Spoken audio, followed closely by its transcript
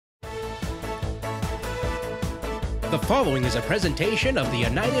The following is a presentation of the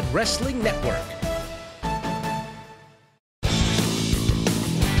United Wrestling Network.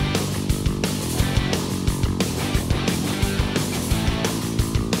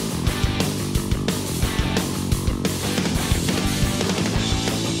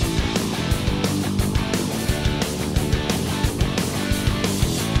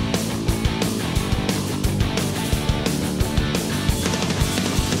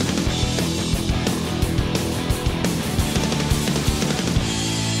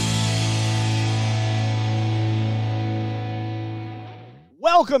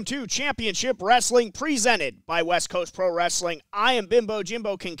 Welcome to Championship Wrestling, presented by West Coast Pro Wrestling. I am Bimbo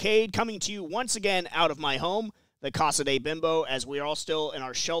Jimbo Kincaid, coming to you once again out of my home, the Casa de Bimbo, as we are all still in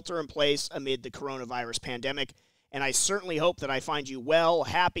our shelter-in-place amid the coronavirus pandemic. And I certainly hope that I find you well,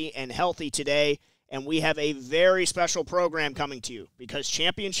 happy, and healthy today. And we have a very special program coming to you because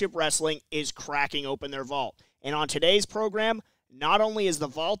Championship Wrestling is cracking open their vault. And on today's program, not only is the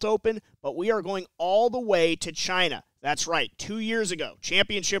vault open, but we are going all the way to China. That's right, 2 years ago,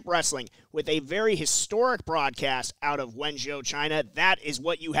 Championship Wrestling, with a very historic broadcast out of Wenzhou, China. That is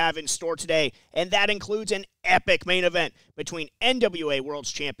what you have in store today, and that includes an epic main event between NWA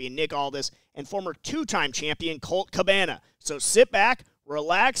World's Champion Nick Aldis and former two-time champion Colt Cabana. So sit back,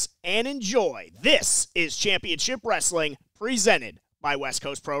 relax, and enjoy. This is Championship Wrestling, presented by West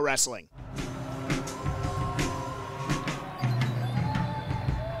Coast Pro Wrestling.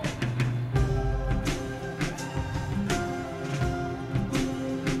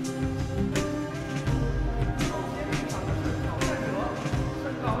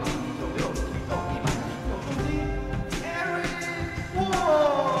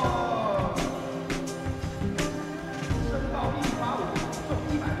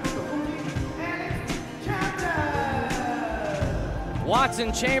 Watts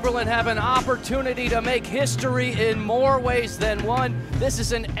and Chamberlain have an opportunity to make history in more ways than one. This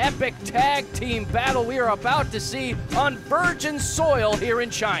is an epic tag team battle we are about to see on virgin soil here in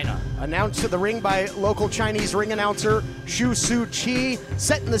China. Announced to the ring by local Chinese ring announcer Shu Su Chi,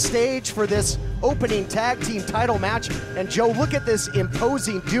 setting the stage for this opening tag team title match. And Joe, look at this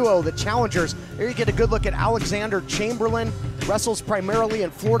imposing duo, the challengers. There you get a good look at Alexander Chamberlain, wrestles primarily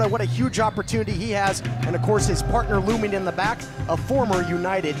in Florida. What a huge opportunity he has. And of course his partner looming in the back, a former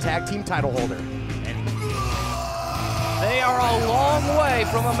United tag team title holder. They are a long way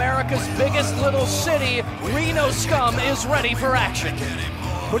from America's biggest little city. Reno Scum is ready for action.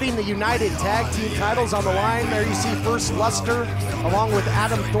 Putting the United Tag Team titles on the line. There you see First Luster along with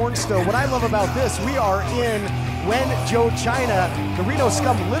Adam Thornstowe. What I love about this, we are in Wenzhou, China. The Reno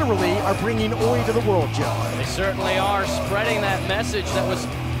Scum literally are bringing Oi to the world, Joe. They certainly are, spreading that message that was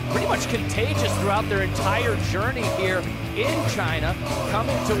pretty much contagious throughout their entire journey here in China.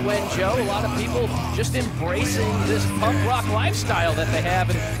 Coming to Wenzhou, a lot of people just embracing this punk rock lifestyle that they have.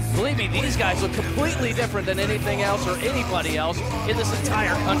 And believe me, these guys look completely different than anything else or anybody else in this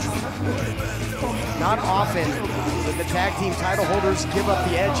entire country. Not often that the tag team title holders give up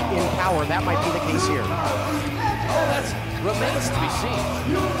the edge in power. That might be the case here. Oh, that remains to be seen.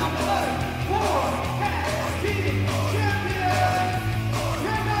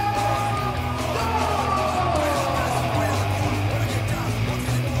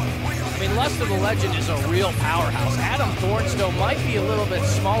 I mean, Luster the Legend is a real powerhouse. Adam Thornstowe might be a little bit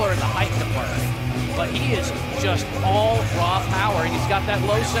smaller in the height department, but he is just all raw power, and he's got that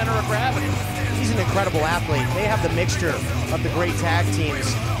low center of gravity. He's an incredible athlete. They have the mixture of the great tag teams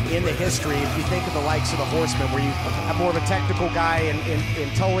in the history. If you think of the likes of the Horsemen, where you have more of a technical guy in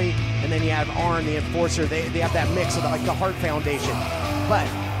Tully, and then you have Arn, the Enforcer. They have that mix of the Hart Foundation. But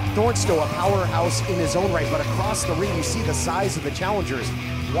Thornstowe, a powerhouse in his own right, but across the ring, you see the size of the challengers.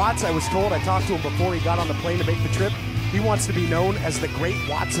 Watts, I was told, I talked to him before he got on the plane to make the trip, he wants to be known as the Great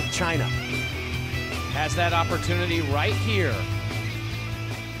Watts of China. Has that opportunity right here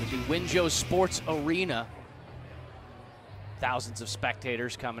at the Wenzhou Sports Arena. Thousands of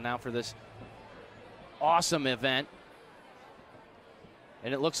spectators coming out for this awesome event.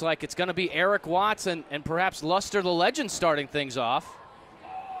 And it looks like it's going to be Eric Watts and perhaps Luster the Legend starting things off.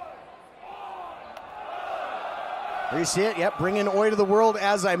 There you see it, yep, bringing Oi to the world,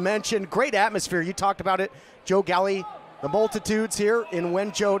 as I mentioned. Great atmosphere, you talked about it, Joe Galley. The multitudes here in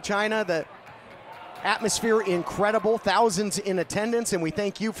Wenzhou, China, the atmosphere incredible, thousands in attendance, and we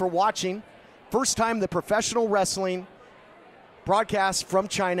thank you for watching. First time the professional wrestling broadcast from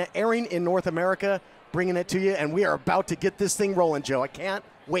China airing in North America, bringing it to you, and we are about to get this thing rolling, Joe. I can't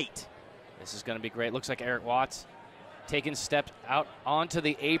wait. This is going to be great. Looks like Eric Watts taking steps out onto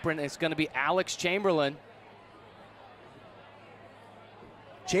the apron. It's going to be Alex Chamberlain.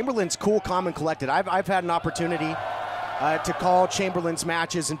 Chamberlain's cool, calm, and collected. I've had an opportunity to call Chamberlain's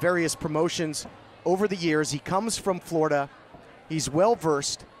matches in various promotions over the years. He comes from Florida. He's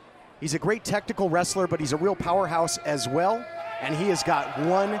well-versed. He's a great technical wrestler, but he's a real powerhouse as well. And he has got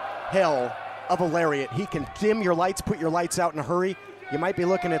one hell of a lariat. He can dim your lights, put your lights out in a hurry. You might be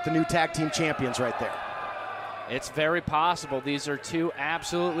looking at the new tag team champions right there. It's very possible. These are two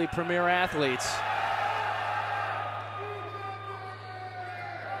absolutely premier athletes.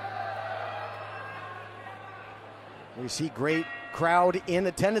 We see great crowd in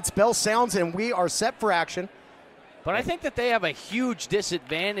attendance. Bell sounds, and we are set for action. But I think that they have a huge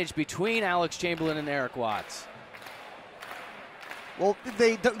disadvantage between Alex Chamberlain and Eric Watts. Well,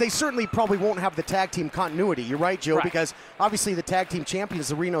 they certainly probably won't have the tag team continuity. You're right, Joe, because obviously the tag team champions,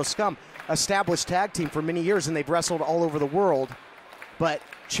 the Reno Scum, established tag team for many years, and they've wrestled all over the world. But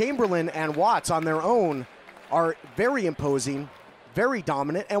Chamberlain and Watts on their own are very imposing, very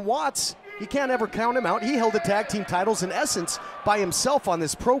dominant, and Watts, you can't ever count him out. He held the tag team titles in essence by himself on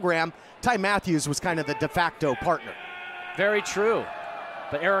this program. Ty Matthews was kind of the de facto partner. Very true.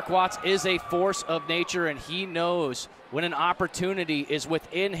 But Eric Watts is a force of nature, and he knows when an opportunity is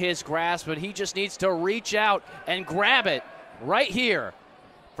within his grasp, and he just needs to reach out and grab it right here.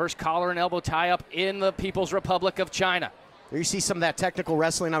 First collar and elbow tie-up in the People's Republic of China. There you see some of that technical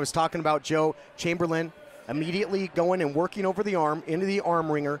wrestling I was talking about, Joe. Chamberlain immediately going and working over the arm into the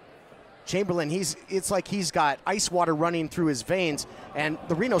arm wringer. Chamberlain, it's like he's got ice water running through his veins, and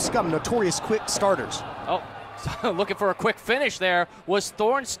the Reno Scum, notorious quick starters. Oh, looking for a quick finish there was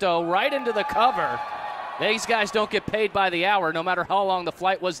Thornstowe right into the cover. These guys don't get paid by the hour, no matter how long the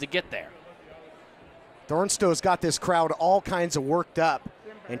flight was to get there. Thornstowe's got this crowd all kinds of worked up,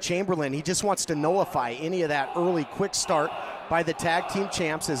 and Chamberlain, he just wants to nullify any of that early quick start by the tag team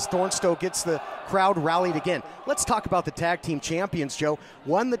champs as Thornstowe gets the crowd rallied again. Let's talk about the tag team champions, Joe.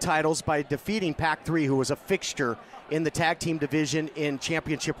 Won the titles by defeating Pac-3, who was a fixture in the tag team division in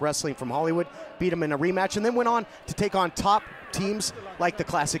Championship Wrestling from Hollywood, beat him in a rematch, and then went on to take on top teams like the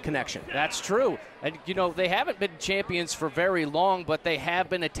Classic Connection. That's true. And, you know, they haven't been champions for very long, but they have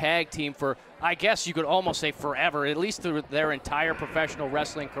been a tag team for, I guess you could almost say forever, at least through their entire professional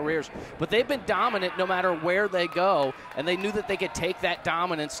wrestling careers. But they've been dominant no matter where they go, and they knew that they could take that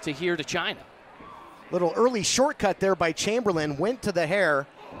dominance to here to China. Little early shortcut there by Chamberlain, went to the hair.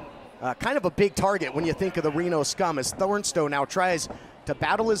 Kind of a big target when you think of the Reno Scum, as Thornstowe now tries to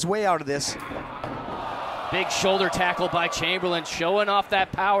battle his way out of this. Big shoulder tackle by Chamberlain, showing off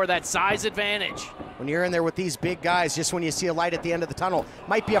that power, that size advantage. When you're in there with these big guys, just when you see a light at the end of the tunnel,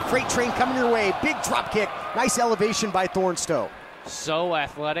 might be a freight train coming your way. Big drop kick, nice elevation by Thornstowe. So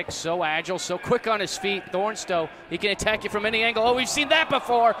athletic, so agile, so quick on his feet. Thornstowe, he can attack you from any angle. Oh, we've seen that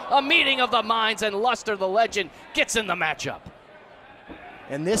before. A meeting of the minds, and Luster, the legend, gets in the matchup.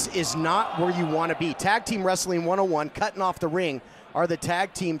 And this is not where you want to be. Tag Team Wrestling 101, cutting off the ring, are the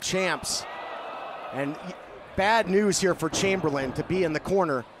tag team champs. And bad news here for Chamberlain to be in the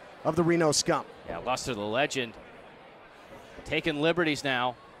corner of the Reno Scum. Yeah, Luster, the legend, taking liberties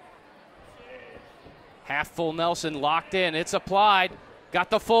now. Half full Nelson locked in. It's applied. Got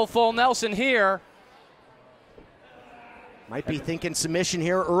the full Nelson here. Might be thinking submission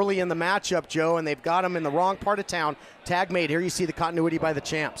here early in the matchup, Joe, and they've got him in the wrong part of town. Tag made. Here you see the continuity by the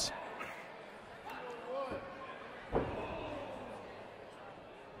champs.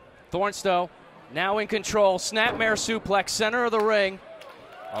 Thornstowe now in control. Snapmare suplex, center of the ring.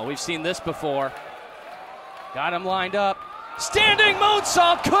 Oh, we've seen this before. Got him lined up. Standing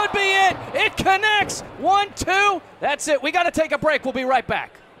moonsault could be it. It connects. 1, 2. That's it. We got to take a break. We'll be right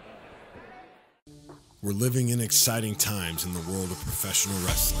back. We're living in exciting times in the world of professional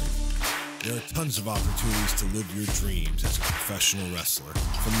wrestling. There are tons of opportunities to live your dreams as a professional wrestler,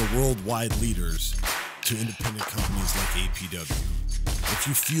 from the worldwide leaders to independent companies like APW. If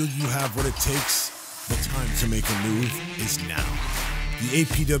you feel you have what it takes, the time to make a move is now. The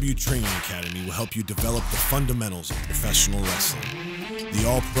APW Training Academy will help you develop the fundamentals of professional wrestling. The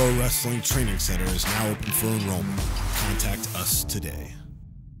All Pro Wrestling Training Center is now open for enrollment. Contact us today.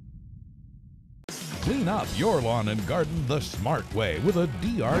 Clean up your lawn and garden the smart way with a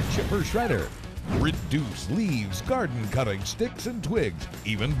DR Chipper Shredder. Reduce leaves, garden cuttings, sticks and twigs,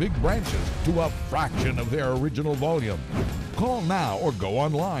 even big branches, to a fraction of their original volume. Call now or go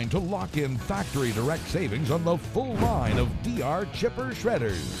online to lock in factory direct savings on the full line of DR Chipper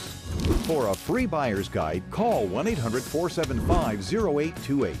Shredders. For a free buyer's guide, call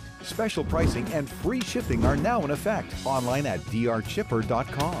 1-800-475-0828. Special pricing and free shipping are now in effect. Online at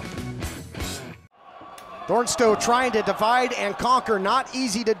drchipper.com. Thornstowe trying to divide and conquer. Not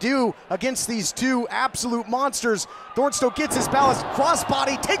easy to do against these two absolute monsters. Thornstowe gets his balance,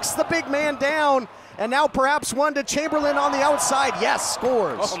 crossbody, takes the big man down, And now perhaps one to Chamberlain on the outside. Yes,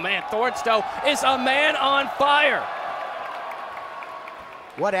 scores. Oh man, Thornstowe is a man on fire.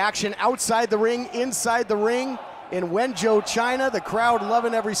 What action outside the ring, inside the ring in Wenzhou, China. The crowd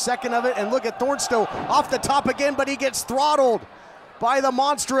loving every second of it. And look at Thornstowe off the top again, but he gets throttled by the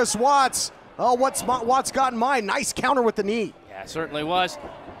monstrous Watts. Oh, what's Watts got in mind? Nice counter with the knee. Yeah, it certainly was.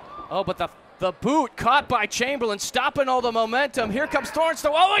 Oh, but the boot caught by Chamberlain, stopping all the momentum. Here comes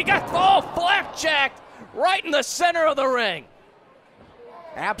Thornstowe. Oh, he got flapjacked right in the center of the ring.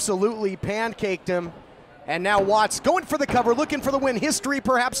 Absolutely pancaked him. And now Watts going for the cover, looking for the win. History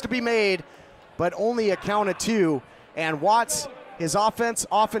perhaps to be made, but only a count of 2. And Watts, his offense,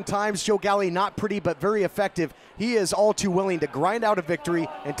 oftentimes, Joe Galli, not pretty, but very effective. He is all too willing to grind out a victory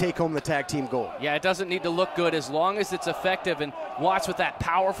and take home the tag team gold. Yeah, it doesn't need to look good as long as it's effective. And Watts with that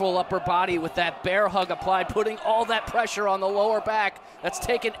powerful upper body, with that bear hug applied, putting all that pressure on the lower back. That's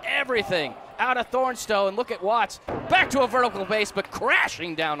taken everything out of Thornstowe. And look at Watts, back to a vertical base, but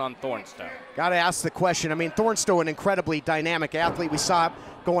crashing down on Thornstowe. Got to ask the question. I mean, Thornstowe, an incredibly dynamic athlete. We saw him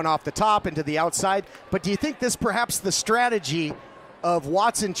going off the top into the outside. But do you think this perhaps the strategy of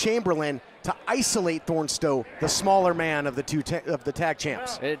Watts and Chamberlain to isolate Thornstowe, the smaller man of the tag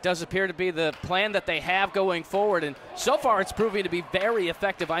champs? It does appear to be the plan that they have going forward, and so far it's proving to be very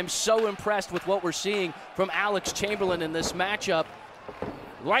effective. I'm so impressed with what we're seeing from Alex Chamberlain in this matchup.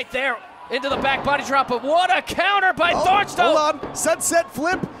 Right there, into the back body drop, but what a counter by Thornstowe! Hold on, sunset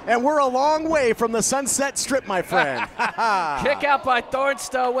flip, and we're a long way from the sunset strip, my friend. Kick out by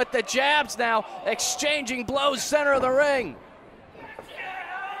Thornstowe with the jabs now, exchanging blows center of the ring.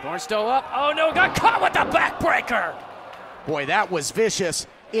 Thornstowe up, oh no, got caught with the backbreaker! Boy, that was vicious.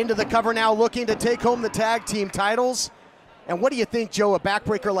 Into the cover now, looking to take home the tag team titles. And what do you think, Joe, a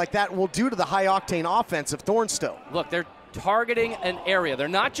backbreaker like that will do to the high-octane offense of Thornstowe? Look, they're targeting an area. They're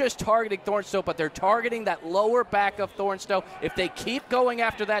not just targeting Thornstowe, but they're targeting that lower back of Thornstowe. If they keep going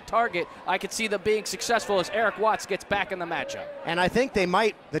after that target, I could see them being successful as Eric Watts gets back in the matchup. And I think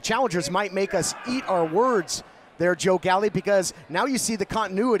the challengers might make us eat our words there, Joe Galli, because now you see the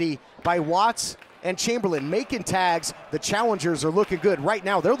continuity by Watts and Chamberlain making tags. The challengers are looking good. Right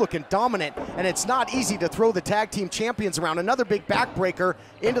now, they're looking dominant, and it's not easy to throw the tag team champions around. Another big backbreaker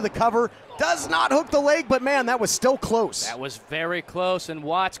into the cover. Does not hook the leg, but man, that was still close. That was very close, and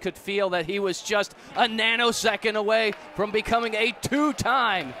Watts could feel that he was just a nanosecond away from becoming a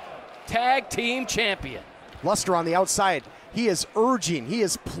 2-time tag team champion. Luster on the outside. He is urging, he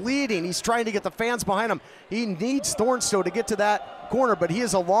is pleading, he's trying to get the fans behind him. He needs Thornstowe to get to that corner, but he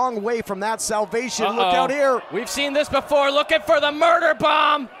is a long way from that salvation. Look out here. We've seen this before, looking for the murder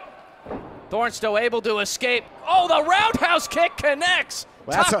bomb. Thornstowe able to escape. Oh, the roundhouse kick connects.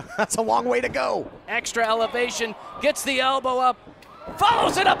 Well, that's a long way to go. Extra elevation, gets the elbow up,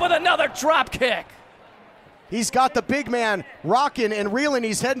 follows it up with another drop kick. He's got the big man rocking and reeling.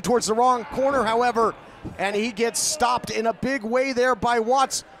 He's heading towards the wrong corner, however, and he gets stopped in a big way there by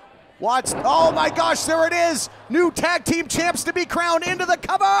Watts. Watts, oh my gosh, there it is. New tag team champs to be crowned into the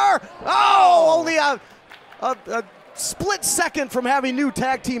cover. Oh, only a split second from having new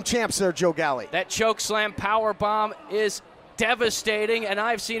tag team champs there, Joe Galli. That choke slam power bomb is devastating, and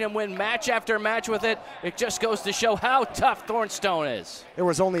I've seen him win match after match with it. It just goes to show how tough Thornstowe is. There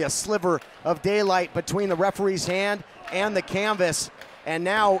was only a sliver of daylight between the referee's hand and the canvas, and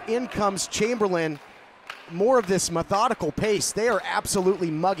now in comes Chamberlain. More of this methodical pace. They are absolutely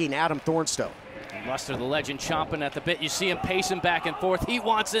mugging Adam Thornstowe. Luster, the legend, chomping at the bit. You see him pacing back and forth. He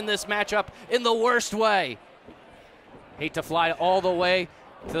wants in this matchup in the worst way. Hate to fly all the way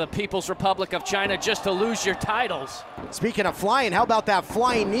to the People's Republic of China just to lose your titles. Speaking of flying, how about that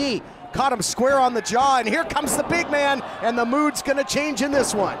flying knee? Caught him square on the jaw, and here comes the big man, and the mood's gonna change in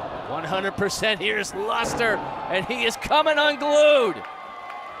this one. 100%, here's Luster, and he is coming unglued.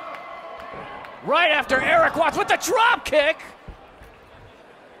 Right after Eric Watts with the drop kick.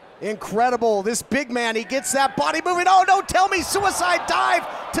 Incredible, this big man, he gets that body moving. Oh, don't tell me, suicide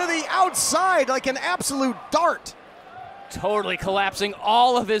dive to the outside like an absolute dart. Totally collapsing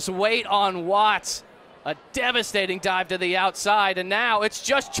all of his weight on Watts. A devastating dive to the outside, and now it's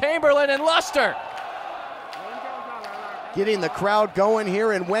just Chamberlain and Luster. Getting the crowd going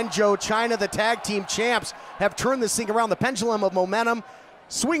here in Wenzhou, China. The tag team champs have turned this thing around. The pendulum of momentum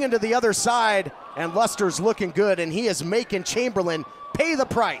swinging to the other side, and Luster's looking good, and he is making Chamberlain pay the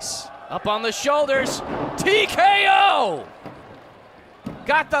price. Up on the shoulders, TKO!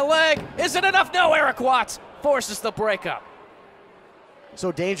 Got the leg, is it enough? No, Eric Watts forces the breakup.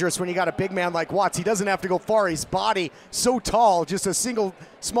 So dangerous when you got a big man like Watts. He doesn't have to go far. His body so tall, just a single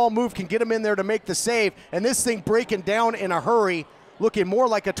small move can get him in there to make the save. And this thing breaking down in a hurry. looking more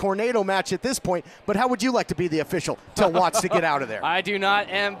like a tornado match at this point. But how would you like to be the official? Tell Watts to get out of there. I do not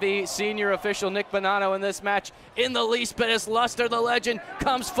envy senior official Nick Bonanno in this match in the least bit, as Luster, the legend,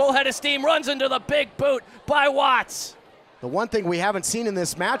 comes full head of steam, runs into the big boot by Watts. The one thing we haven't seen in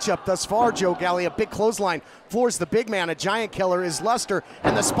this matchup thus far, Joe Galley, a big clothesline, floors the big man, a giant killer is Luster,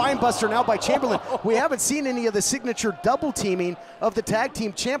 and the spine buster now by Chamberlain. We haven't seen any of the signature double teaming of the tag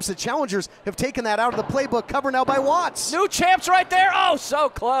team champs. The challengers have taken that out of the playbook. Cover now by Watts. New champs right there. Oh, so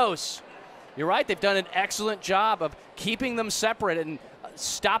close. You're right. They've done an excellent job of keeping them separate and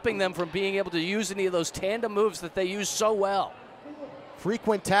stopping them from being able to use any of those tandem moves that they use so well.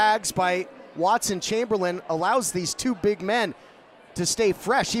 Frequent tags by Watts and Chamberlain allows these two big men to stay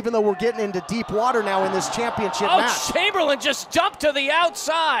fresh, even though we're getting into deep water now in this championship match. Chamberlain just jumped to the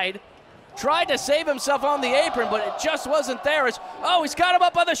outside, tried to save himself on the apron, but it just wasn't there. He's got him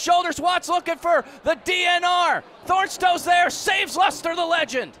up on the shoulders. Watts looking for the DNR. Thornstow's there, saves Luster, the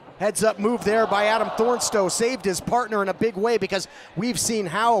legend. Heads up move there by Adam Thornstow, saved his partner in a big way, because we've seen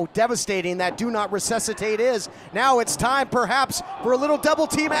how devastating that do not resuscitate is. Now it's time perhaps for a little double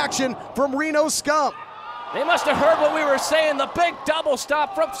team action from Reno Scum. They must have heard what we were saying, the big double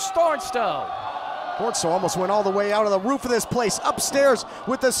stop from Thornstow. Thornstow almost went all the way out of the roof of this place, upstairs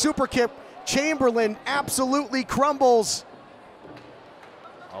with the super kick. Chamberlain absolutely crumbles.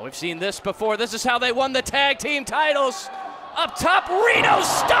 Oh, we've seen this before. This is how they won the tag team titles. Up top, Reno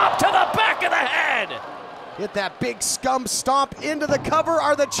stomp to the back of the head. Hit that big Scum stomp into the cover.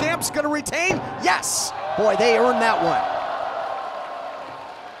 Are the champs going to retain? Yes. Boy, they earned that one.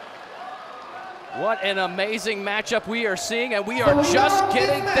 What an amazing matchup we are seeing, and we are just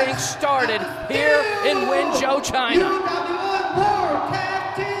getting things started here in Wenzhou, China.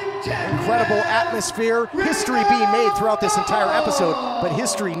 Incredible atmosphere, history being made throughout this entire episode, but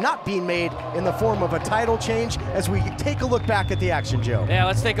history not being made in the form of a title change as we take a look back at the action, Joe. Yeah,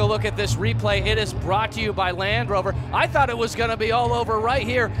 let's take a look at this replay. It is brought to you by Land Rover. I thought it was going to be all over right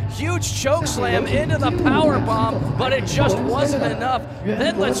here. Huge choke slam into the power bomb, but it just wasn't enough.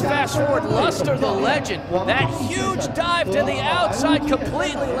 Then let's fast forward. Luster, the legend, that huge dive to the outside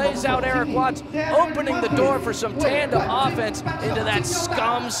completely lays out Eric Watts, opening the door for some tandem offense into that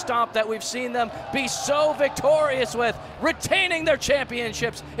Scum stomp that we've seen them be so victorious with, retaining their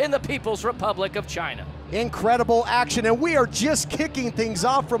championships in the People's Republic of China. Incredible action, and we are just kicking things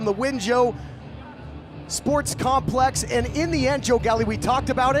off from the Wenzhou Sports Complex, and in the end, Joe Galley, we talked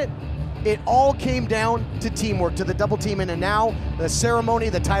about it, it all came down to teamwork, to the double team, and now the ceremony,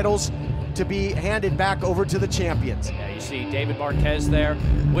 the titles to be handed back over to the champions. Yeah, you see David Marquez there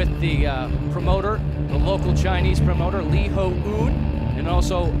with the promoter, the local Chinese promoter, Li Ho-un, and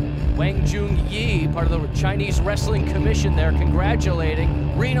also Wang Jun-yi, part of the Chinese Wrestling Commission there,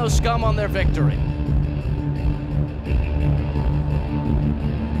 congratulating Reno Scum on their victory.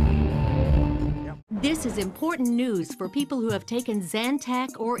 This is important news for people who have taken Zantac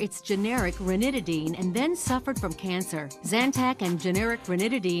or its generic ranitidine and then suffered from cancer. Zantac and generic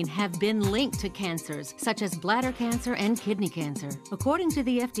ranitidine have been linked to cancers, such as bladder cancer and kidney cancer. According to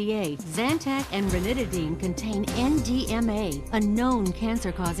the FDA, Zantac and ranitidine contain NDMA, a known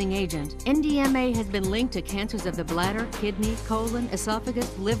cancer-causing agent. NDMA has been linked to cancers of the bladder, kidney, colon,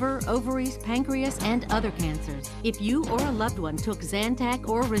 esophagus, liver, ovaries, pancreas, and other cancers. If you or a loved one took Zantac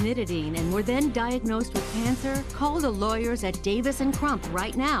or ranitidine and were then diagnosed with cancer, call the lawyers at Davis & Crump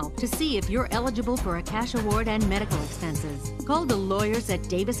right now to see if you're eligible for a cash award and medical expenses. Call the lawyers at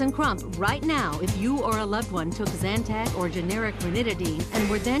Davis & Crump right now if you or a loved one took Zantac or generic ranitidine and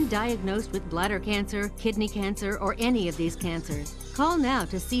were then diagnosed with bladder cancer, kidney cancer, or any of these cancers. Call now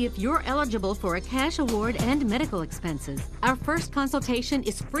to see if you're eligible for a cash award and medical expenses. Our first consultation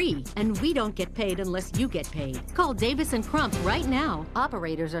is free, and we don't get paid unless you get paid. Call Davis & Crump right now.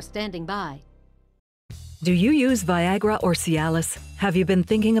 Operators are standing by. Do you use Viagra or Cialis? Have you been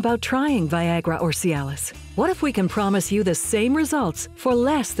thinking about trying Viagra or Cialis? What if we can promise you the same results for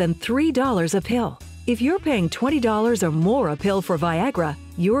less than $3 a pill? If you're paying $20 or more a pill for Viagra,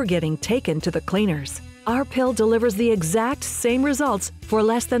 you're getting taken to the cleaners. Our pill delivers the exact same results for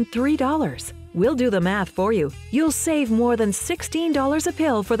less than $3. We'll do the math for you. You'll save more than $16 a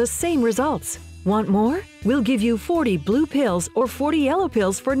pill for the same results. Want more? We'll give you 40 blue pills or 40 yellow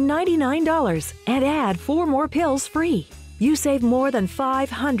pills for $99 and add 4 more pills free. You save more than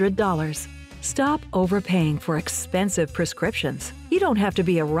 $500. Stop overpaying for expensive prescriptions. You don't have to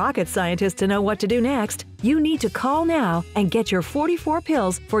be a rocket scientist to know what to do next. You need to call now and get your 44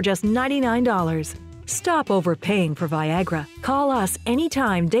 pills for just $99. Stop overpaying for Viagra. Call us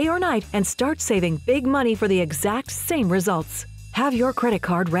anytime, day or night, and start saving big money for the exact same results. Have your credit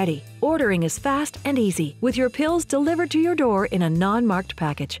card ready. Ordering is fast and easy with your pills delivered to your door in a non-marked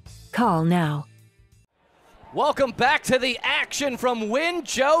package. Call now. Welcome back to the action from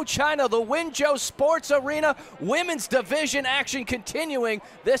Wenzhou, China, the Wenzhou Sports Arena. Women's division action continuing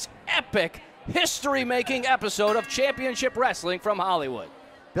this epic, history-making episode of Championship Wrestling from Hollywood.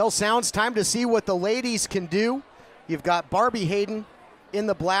 Bill Sounds, time to see what the ladies can do. You've got Barbie Hayden in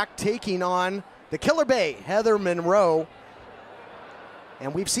the black taking on the Killer Bay, Heather Monroe.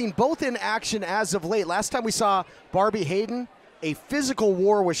 And we've seen both in action as of late. Last time we saw Barbie Hayden, a physical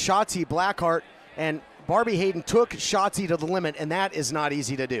war with Shotzi Blackheart, and Barbie Hayden took Shotzi to the limit, and that is not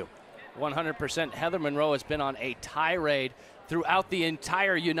easy to do. 100%. Heather Monroe has been on a tirade throughout the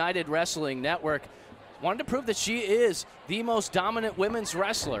entire United Wrestling Network. Wanted to prove that she is the most dominant women's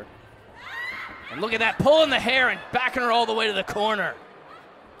wrestler. And look at that, pulling the hair and backing her all the way to the corner.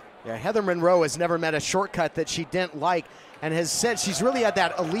 Yeah, Heather Monroe has never met a shortcut that she didn't like, and has said she's really had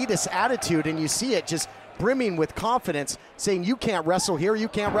that elitist attitude, and you see it just brimming with confidence, saying you can't wrestle here, you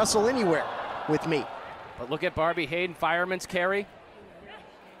can't wrestle anywhere with me. But look at Barbie Hayden, fireman's carry.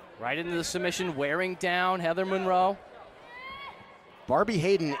 Right into the submission, wearing down Heather Monroe. Barbie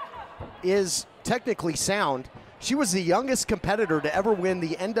Hayden is technically sound. She was the youngest competitor to ever win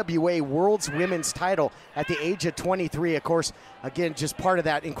the NWA World's Women's title at the age of 23. Of course, again, just part of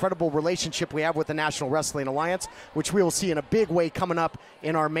that incredible relationship we have with the National Wrestling Alliance, which we will see in a big way coming up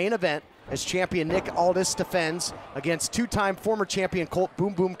in our main event as champion Nick Aldis defends against two-time former champion Colt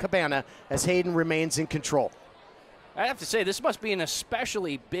Boom Boom Cabana as Hayden remains in control. I have to say, this must be an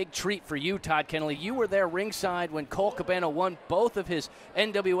especially big treat for you, Todd Kennelly. You were there ringside when Colt Cabana won both of his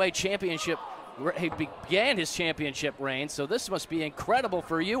NWA championship. He began his championship reign, so this must be incredible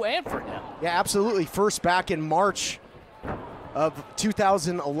for you and for him. Yeah, absolutely. First back in March of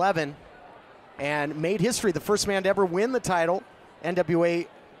 2011 and made history. The first man to ever win the title, NWA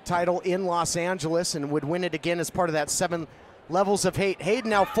title in Los Angeles, and would win it again as part of that 7 Levels of Hate. Hayden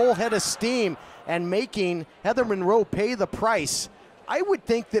now full head of steam and making Heather Monroe pay the price. I would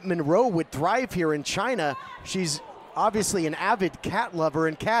think that Monroe would thrive here in China. She's obviously an avid cat lover,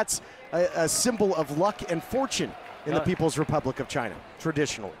 and cats a symbol of luck and fortune in the People's Republic of China,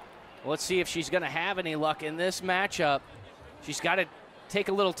 traditionally. Well, let's see if she's going to have any luck in this matchup. She's got to take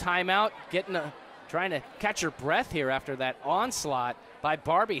a little time out, trying to catch her breath here after that onslaught by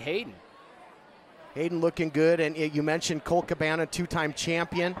Barbie Hayden. Hayden looking good, and you mentioned Colt Cabana, two-time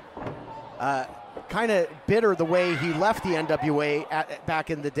champion. Kind of bitter the way he left the NWA back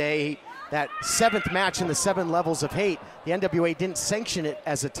in the day. That 7th match in the 7 Levels of Hate, the NWA didn't sanction it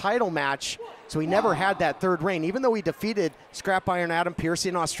as a title match, so he never had that 3rd reign. Even though he defeated Scrap Iron Adam Pearce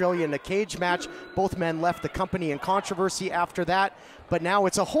in Australia in a cage match, both men left the company in controversy after that. But now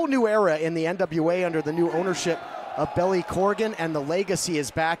it's a whole new era in the NWA under the new ownership of Billy Corgan, and the legacy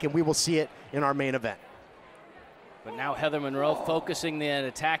is back, and we will see it in our main event. But now Heather Monroe focusing the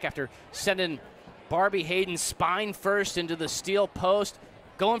attack after sending Barbie Hayden spine first into the steel post.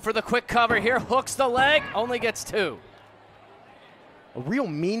 Going for the quick cover here, hooks the leg, only gets 2. A real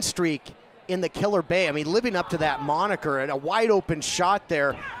mean streak in the Killer Bay. I mean, living up to that moniker, and a wide open shot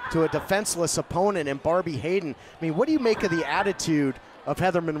there to a defenseless opponent in Barbie Hayden. I mean, what do you make of the attitude of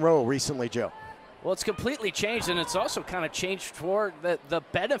Heather Monroe recently, Joe? Well, it's completely changed, and it's also kind of changed for the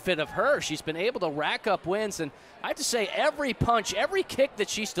benefit of her. She's been able to rack up wins, and I have to say every punch, every kick that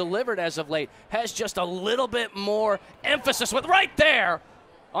she's delivered as of late has just a little bit more emphasis with right there.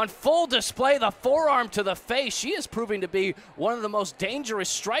 On full display, the forearm to the face. She is proving to be one of the most dangerous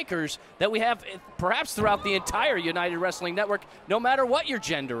strikers that we have perhaps throughout the entire United Wrestling Network, no matter what your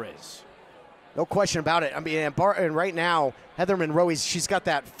gender is. No question about it. I mean, and right now, Heather Monroe, she's got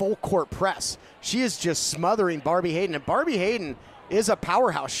that full court press. She is just smothering Barbie Hayden. And Barbie Hayden is a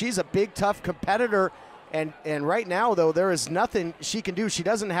powerhouse. She's a big, tough competitor. And right now, though, there is nothing she can do. She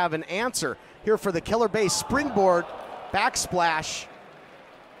doesn't have an answer here for the Killer Bay. Springboard, backsplash.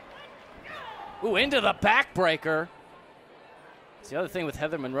 Ooh, into the backbreaker. It's the other thing with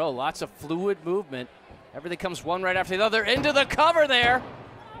Heather Monroe, lots of fluid movement. Everything comes one right after the other. Into the cover there.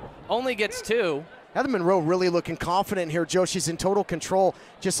 Only gets 2. Heather Monroe really looking confident here, Joe. She's in total control.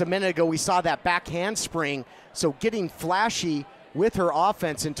 Just a minute ago, we saw that back handspring. So getting flashy with her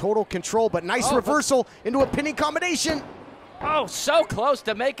offense, in total control, but nice reversal into a pinning combination. Oh, so close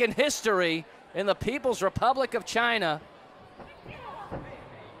to making history in the People's Republic of China.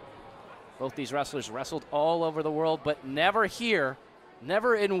 Both these wrestlers wrestled all over the world, but never here,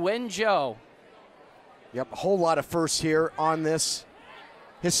 never in Wenzhou. Yep, a whole lot of firsts here on this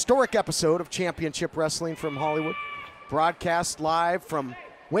historic episode of Championship Wrestling from Hollywood. Broadcast live from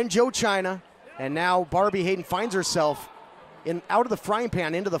Wenzhou, China. And now Barbie Hayden finds herself out of the frying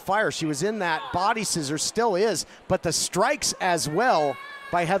pan into the fire. She was in that body scissor, still is, but the strikes as well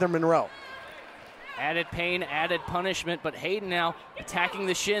by Heather Monroe. Added pain, added punishment, but Hayden now attacking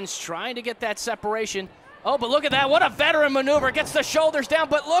the shins, trying to get that separation. Oh, but look at that. What a veteran maneuver. Gets the shoulders down,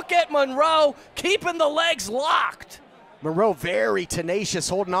 but look at Monroe keeping the legs locked. Monroe very tenacious,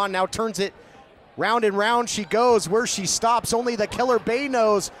 holding on, now turns it round and round she goes. Where she stops, only the Killer Bay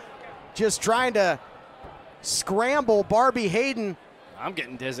knows. Just trying to scramble Barbie Hayden. I'm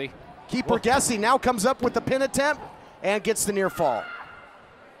getting dizzy. Keep her guessing. Now comes up with the pin attempt and gets the near fall.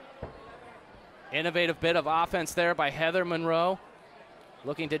 Innovative bit of offense there by Heather Monroe.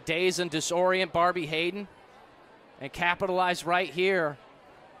 Looking to daze and disorient Barbie Hayden and capitalize right here.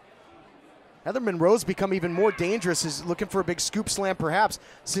 Heather Monroe's become even more dangerous, is looking for a big scoop slam perhaps,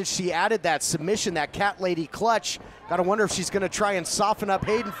 since she added that submission, that cat lady clutch. Gotta wonder if she's gonna try and soften up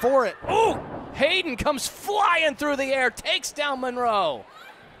Hayden for it. Ooh, Hayden comes flying through the air, takes down Monroe.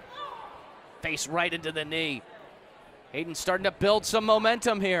 Face right into the knee. Hayden starting to build some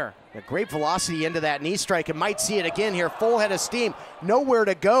momentum here. A great velocity into that knee strike, and might see it again here. Full head of steam, nowhere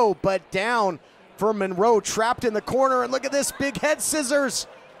to go but down for Monroe, trapped in the corner, and look at this big head scissors.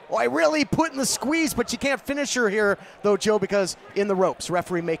 Oh, I really put in the squeeze, but you can't finish her here, though, Joe, because in the ropes,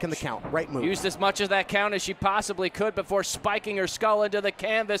 referee making the count. Right move. Used as much of that count as she possibly could before spiking her skull into the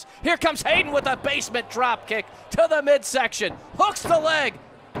canvas. Here comes Hayden with a basement drop kick to the midsection. Hooks the leg.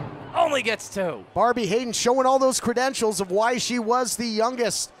 Only gets two. Barbie Hayden showing all those credentials of why she was the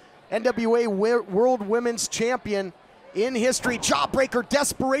youngest NWA World Women's Champion in history. Jawbreaker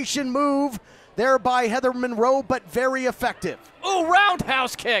desperation move there by Heather Monroe, but very effective. Ooh,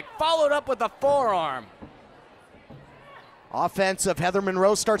 roundhouse kick, followed up with a forearm. Offense of Heather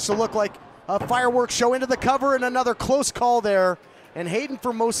Monroe starts to look like a fireworks show into the cover, and another close call there. And Hayden,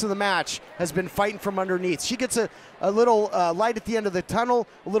 for most of the match, has been fighting from underneath. She gets a little light at the end of the tunnel,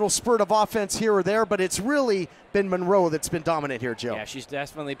 a little spurt of offense here or there, but it's really been Monroe that's been dominant here, Joe. Yeah, she's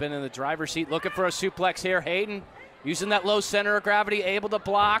definitely been in the driver's seat. Looking for a suplex here. Hayden using that low center of gravity, able to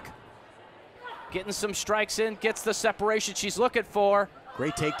block. Getting some strikes in, gets the separation she's looking for.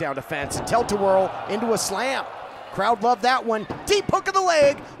 Great takedown defense. Tilt-a-whirl into a slam. Crowd loved that one. Deep hook of the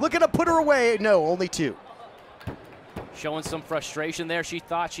leg. Looking to put her away. No, only two. Showing some frustration there. She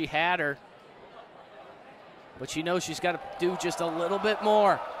thought she had her. But she knows she's got to do just a little bit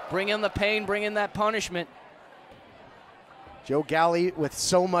more. Bring in the pain, bring in that punishment. Joe Galley with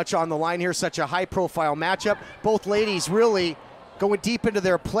so much on the line here, such a high-profile matchup. Both ladies really going deep into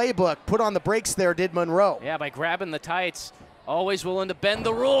their playbook. Put on the brakes there, did Monroe. Yeah, by grabbing the tights. Always willing to bend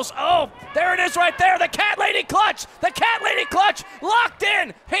the rules. Oh, there it is right there. The cat lady clutch. The cat lady clutch locked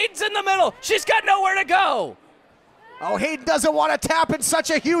in. Hayden's in the middle. She's got nowhere to go. Oh, Hayden doesn't want to tap in such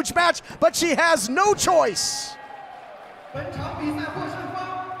a huge match, but she has no choice.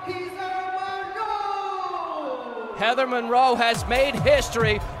 Heather Monroe has made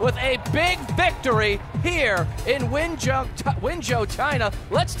history with a big victory here in Wenzhou, China.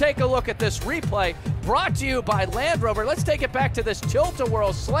 Let's take a look at this replay brought to you by Land Rover. Let's take it back to this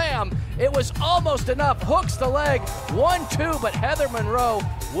tilt-a-whirl slam. It was almost enough. Hooks the leg, 1-2, but Heather Monroe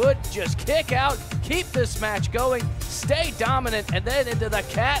would just kick out, keep this match going, stay dominant, and then into the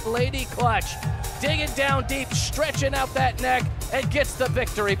cat lady clutch. Digging down deep, stretching out that neck, and gets the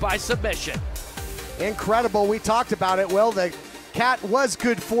victory by submission. Incredible. We talked about it. Well, the cat was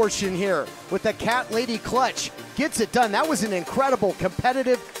good fortune here with the cat lady clutch. Gets it done. That was an incredible,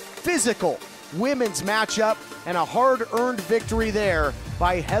 competitive, physical women's matchup and a hard-earned victory there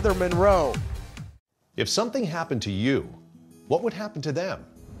by Heather Monroe. If something happened to you, what would happen to them?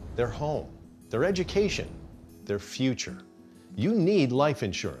 Their home, their education, their future. You need life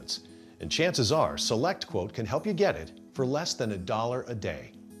insurance, and chances are SelectQuote can help you get it for less than $1 a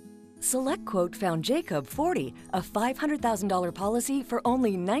day. SelectQuote found Jacob 40, a $500,000 policy for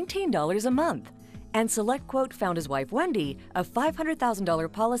only $19 a month. And SelectQuote found his wife Wendy a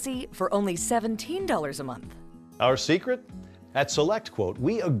 $500,000 policy for only $17 a month. Our secret? At SelectQuote,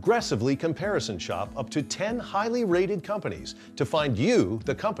 we aggressively comparison shop up to 10 highly rated companies to find you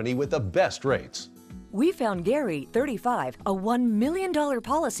the company with the best rates. We found Gary, 35, a $1 million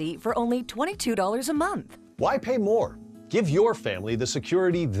policy for only $22 a month. Why pay more? Give your family the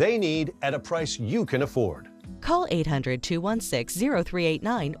security they need at a price you can afford. Call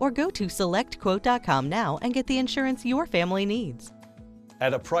 800-216-0389 or go to SelectQuote.com now and get the insurance your family needs.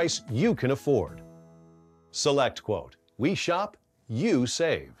 At a price you can afford. SelectQuote. We shop, you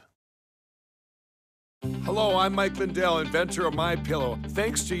save. Hello, I'm Mike Lindell, inventor of MyPillow.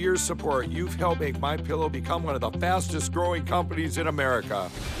 Thanks to your support, you've helped make MyPillow become one of the fastest growing companies in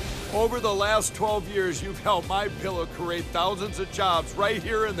America. Over the last 12 years, you've helped MyPillow create thousands of jobs right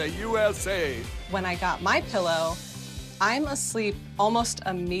here in the USA. When I got MyPillow, I'm asleep almost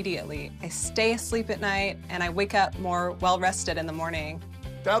immediately. I stay asleep at night and I wake up more well-rested in the morning.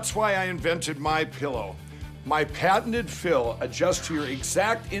 That's why I invented MyPillow. My patented fill adjusts to your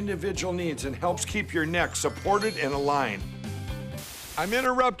exact individual needs and helps keep your neck supported and aligned. I'm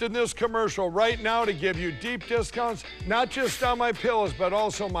interrupting this commercial right now to give you deep discounts, not just on my pillows, but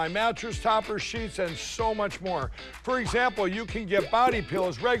also my mattress toppers, sheets, and so much more. For example, you can get body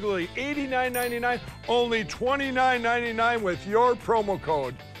pillows regularly $89.99, only $29.99 with your promo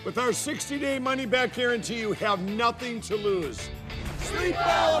code. With our 60-day money-back guarantee, you have nothing to lose. Sleep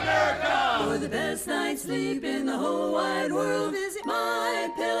well, America! For the best night's sleep in the whole wide world, visit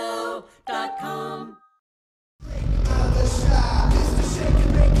mypillow.com.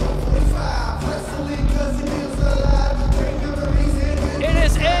 It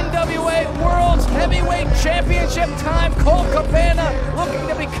is NWA World's Heavyweight Championship time. Colt Cabana looking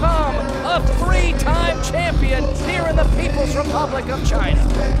to become a 3-time champion here in the People's Republic of China.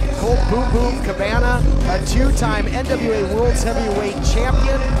 Colt Boom Boom Cabana, a 2-time NWA World's Heavyweight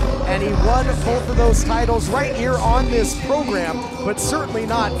Champion, and he won both of those titles right here on this program, but certainly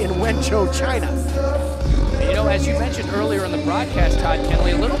not in Wenzhou, China. You know, as you mentioned earlier in the broadcast, Todd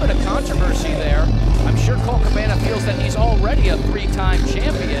Kenley, a little bit of controversy there. I'm sure Colt Cabana feels that he's already a 3-time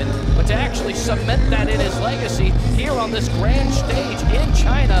champion, but to actually cement that in his legacy here on this grand stage in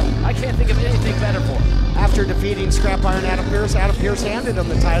China, I can't think of anything better for him. After defeating Scrap Iron Adam Pearce handed him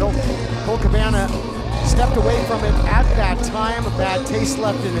the title. Colt Cabana stepped away from it at that time, a bad taste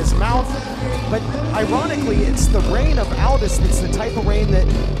left in his mouth. But ironically, it's the reign of Aldis that's the type of reign that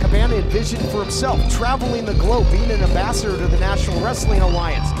Cabana envisioned for himself, traveling the globe, being an ambassador to the National Wrestling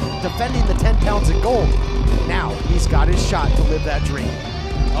Alliance, defending the 10 pounds of gold. Now he's got his shot to live that dream.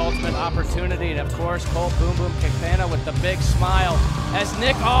 Ultimate opportunity, and of course, Colt Boom Boom Cabana with the big smile as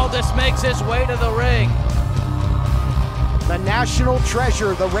Nick Aldis makes his way to the ring. The national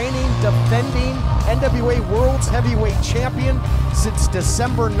treasure, the reigning, defending NWA World's Heavyweight Champion since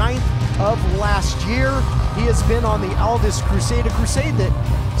December 9th of last year. He has been on the Aldis Crusade, a crusade that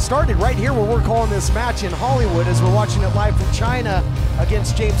started right here where we're calling this match in Hollywood as we're watching it live from China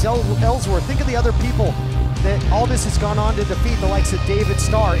against James Ellsworth. Think of the other people that Aldis has gone on to defeat, the likes of David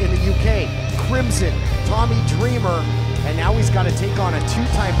Starr in the UK, Crimson, Tommy Dreamer, and now he's got to take on a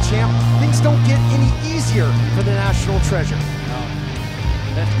 2-time champ. Things don't get any easier for the national treasure.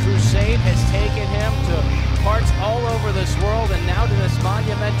 The crusade has taken him to parts all over this world, and now to this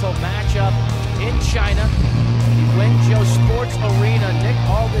monumental matchup in China, the Wenzhou Sports Arena. Nick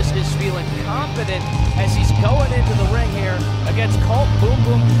Aldis is feeling confident as he's going into the ring here against Colt Boom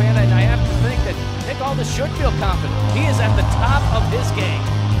Boom Cabana, and I have to think that Nick Aldis should feel confident. He is at the top of his game.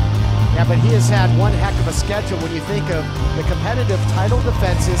 Yeah, but he has had one heck of a schedule when you think of the competitive title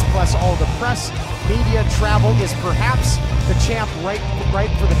defenses plus all the press, media travel. Is perhaps the champ right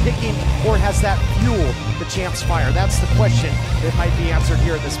for the picking, or has that fueled the champ's fire? That's the question that might be answered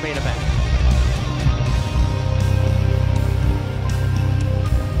here in this main event.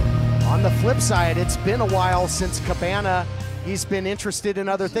 On the flip side, it's been a while since Cabana, he's been interested in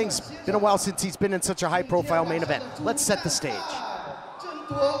other things. Been a while since he's been in such a high-profile main event. Let's set the stage.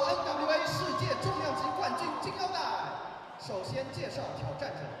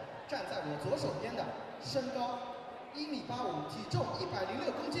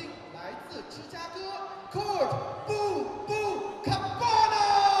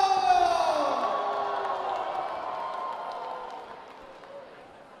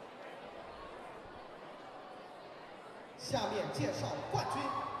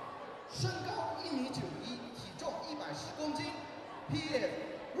 He is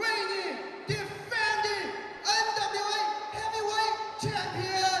reigning, defending NWA Heavyweight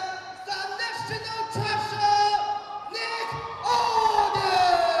Champion, the National Treasure, Nick Aldis!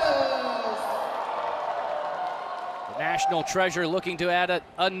 The National Treasure looking to add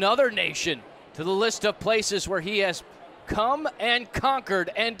another nation to the list of places where he has come and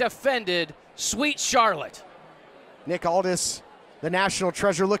conquered and defended Sweet Charlotte. Nick Aldis, the National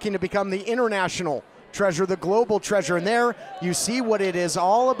Treasure, looking to become the international treasure, the global treasure. And there you see what it is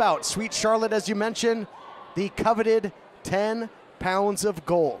all about. Sweet Charlotte, as you mentioned, the coveted 10 pounds of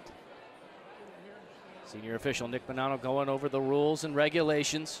gold. Senior official Nick Bonanno going over the rules and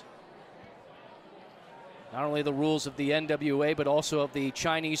regulations. Not only the rules of the NWA, but also of the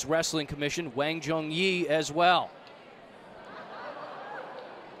Chinese Wrestling Commission, Wang Zhongyi, as well.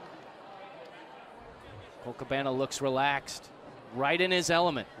 Colt Cabana looks relaxed, right in his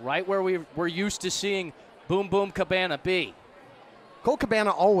element, right where we're used to seeing Boom Boom Cabana be. Colt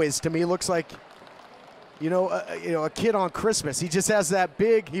Cabana always, to me, looks like, a kid on Christmas. He just has that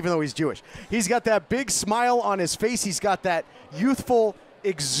big, even though he's Jewish, he's got that big smile on his face. He's got that youthful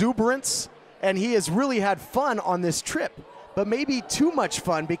exuberance, and he has really had fun on this trip, but maybe too much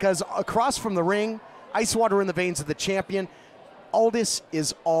fun, because across from the ring, ice water in the veins of the champion, Aldis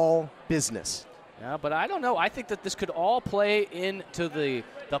is all business. Yeah, but I don't know. I think that this could all play into the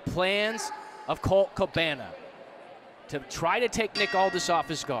plans of Colt Cabana to try to take Nick Aldis off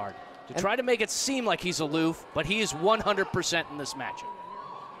his guard, to try to make it seem like he's aloof, but he is 100% in this matchup.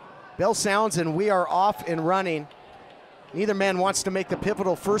 Bell sounds, and we are off and running. Neither man wants to make the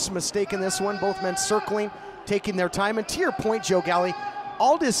pivotal first mistake in this one. Both men circling, taking their time. And to your point, Joe Galley,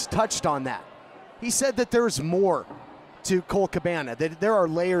 Aldis touched on that. He said that there's more to Colt Cabana, that there are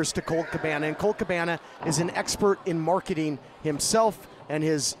layers to Colt Cabana, and Colt Cabana is an expert in marketing himself and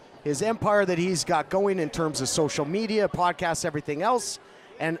his empire that he's got going in terms of social media, podcasts, everything else.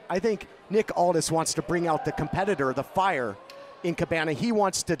 And I think Nick Aldis wants to bring out the competitor, the fire in Cabana. He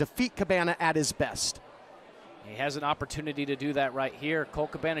wants to defeat Cabana at his best. He has an opportunity to do that right here.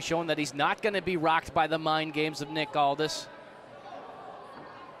 Colt Cabana showing that he's not going to be rocked by the mind games of Nick Aldis.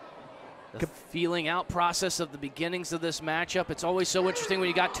 The feeling out process of the beginnings of this matchup. It's always so interesting when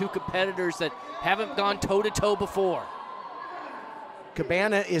you got two competitors that haven't gone toe-to-toe before.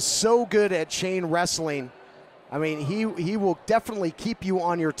 Cabana is so good at chain wrestling. I mean, he will definitely keep you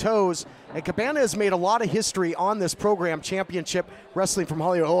on your toes. And Cabana has made a lot of history on this program, Championship Wrestling from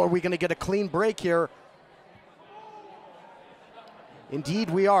Hollywood. Oh, are we going to get a clean break here? Indeed,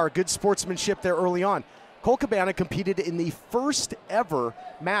 we are. Good sportsmanship there early on. Colt Cabana competed in the first ever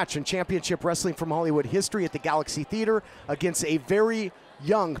match in Championship Wrestling from Hollywood history at the Galaxy Theater against a very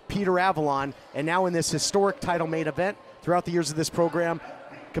young Peter Avalon. And now in this historic title main event, throughout the years of this program,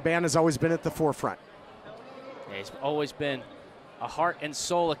 Cabana has always been at the forefront. Yeah, he's always been a heart and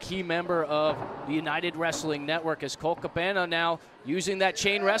soul, a key member of the United Wrestling Network, as Colt Cabana now using that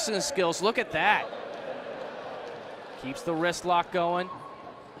chain wrestling skills. Look at that. Keeps the wrist lock going.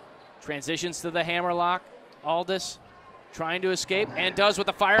 Transitions to the hammer lock. Aldis trying to escape, and does with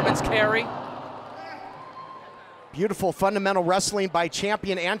the fireman's carry. Beautiful fundamental wrestling by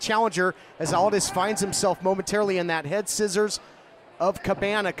champion and challenger as Aldis finds himself momentarily in that head scissors of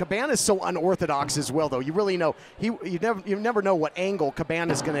Cabana. Cabana is so unorthodox as well, though. You really know, you never know what angle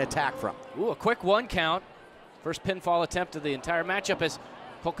Cabana is going to attack from. Ooh, a quick one count. First pinfall attempt of the entire matchup as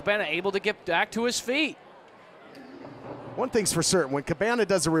Colt Cabana able to get back to his feet. One thing's for certain, when Cabana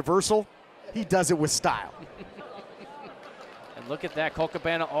does a reversal, he does it with style. And look at that, Colt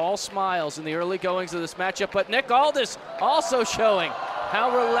Cabana all smiles in the early goings of this matchup, but Nick Aldis also showing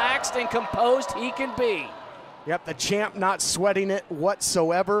how relaxed and composed he can be. Yep, the champ not sweating it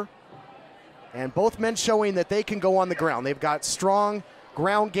whatsoever. And both men showing that they can go on the ground. They've got strong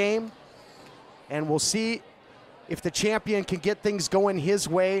ground game. And we'll see if the champion can get things going his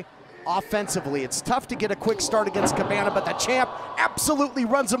way offensively. It's tough to get a quick start against Cabana, but the champ absolutely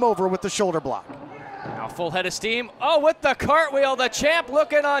runs him over with the shoulder block. Now full head of steam. Oh, with the cartwheel, the champ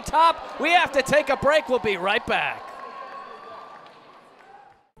looking on top. We have to take a break. We'll be right back.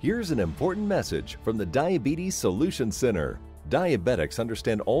 Here's an important message from the Diabetes Solution Center. Diabetics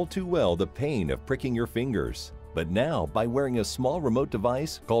understand all too well the pain of pricking your fingers. But now, by wearing a small remote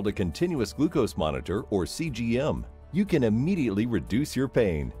device called a continuous glucose monitor, or CGM, you can immediately reduce your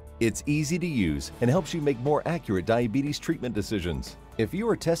pain. It's easy to use and helps you make more accurate diabetes treatment decisions. If you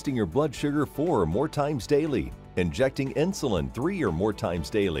are testing your blood sugar 4 or more times daily, injecting insulin 3 or more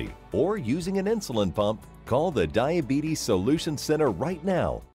times daily, or using an insulin pump, call the Diabetes Solution Center right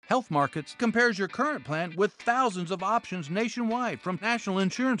now. Health Markets compares your current plan with thousands of options nationwide from national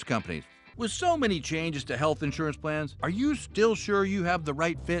insurance companies. With so many changes to health insurance plans, are you still sure you have the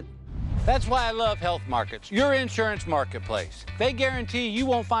right fit? That's why I love Health Markets, your insurance marketplace. They guarantee you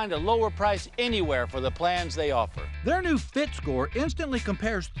won't find a lower price anywhere for the plans they offer. Their new Fit Score instantly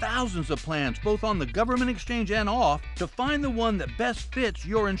compares thousands of plans, both on the government exchange and off, to find the one that best fits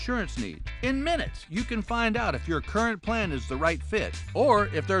your insurance needs. In minutes, you can find out if your current plan is the right fit, or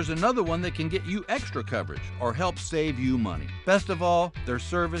if there's another one that can get you extra coverage or help save you money. Best of all, their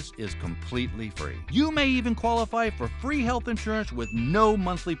service is completely free. You may even qualify for free health insurance with no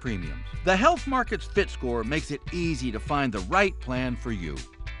monthly premiums. The Health Markets Fit Score makes it easy to find the right plan for you.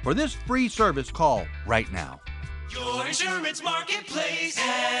 For this free service, call right now. Your insurance marketplace,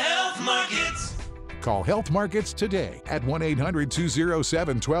 Health Markets. Call Health Markets today at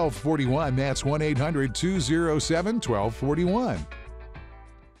 1-800-207-1241. That's 1-800-207-1241.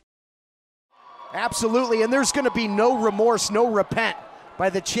 Absolutely, and there's going to be no remorse, no repent by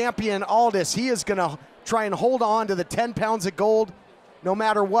the champion Aldis. He is going to try and hold on to the 10 pounds of gold no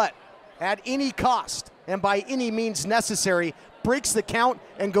matter what, at any cost and by any means necessary, breaks the count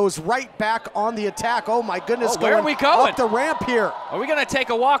and goes right back on the attack. Oh my goodness, where are we going? Up the ramp here. Are we going to take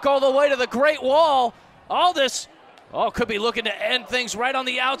a walk all the way to the Great Wall? Aldis, could be looking to end things right on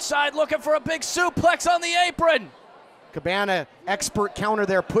the outside, looking for a big suplex on the apron. Cabana, expert counter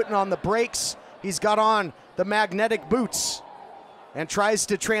there, putting on the brakes. He's got on the magnetic boots and tries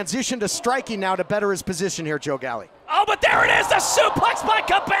to transition to striking now to better his position here, Joe Galley. Oh, but there it is, the suplex by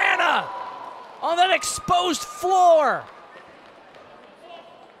Cabana on that exposed floor.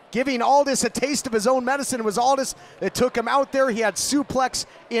 Giving Aldis a taste of his own medicine. It was Aldis that took him out there. He had suplex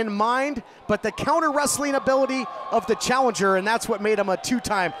in mind, but the counter wrestling ability of the challenger, and that's what made him a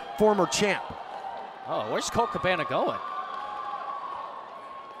two-time former champ. Oh, where's Colt Cabana going?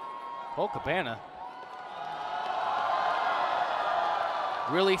 Colt Cabana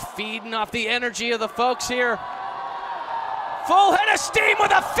really feeding off the energy of the folks here. Full head of steam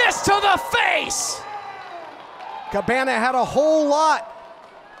with a fist to the face. Cabana had a whole lot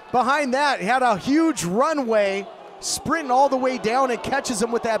behind that. He had a huge runway, sprinting all the way down and catches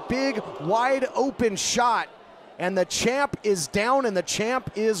him with that big, wide open shot. And the champ is down and the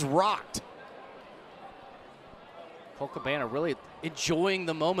champ is rocked. Colt Cabana really enjoying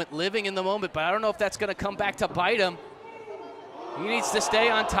the moment, living in the moment, but I don't know if that's going to come back to bite him. He needs to stay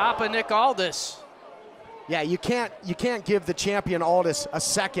on top of Nick Aldis. Yeah, you can't give the champion Aldis a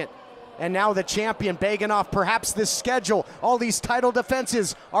second. And now the champion begging off perhaps this schedule. All these title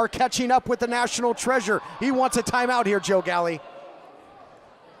defenses are catching up with the national treasure. He wants a timeout here, Joe Galley.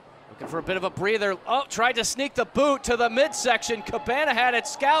 Looking for a bit of a breather. Oh, tried to sneak the boot to the midsection. Cabana had it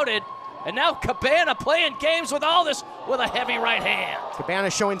scouted. And now Cabana playing games with Aldis with a heavy right hand. Cabana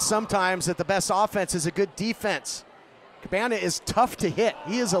showing sometimes that the best offense is a good defense. Cabana is tough to hit.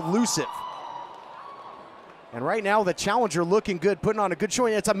 He is elusive. And right now the challenger looking good, putting on a good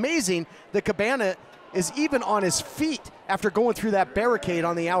showing. It's amazing that Cabana is even on his feet after going through that barricade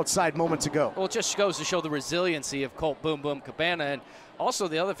on the outside moments ago. Well, it just goes to show the resiliency of Colt Boom Boom Cabana, and also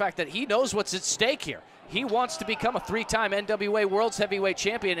the other fact that he knows what's at stake here. He wants to become a three-time NWA World's Heavyweight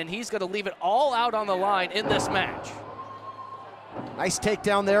Champion, and he's going to leave it all out on the line in this match. Nice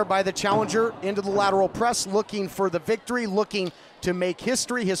takedown there by the challenger into the lateral press, looking for the victory, looking to make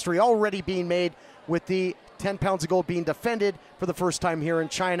history. History already being made with the 10 pounds of gold being defended for the first time here in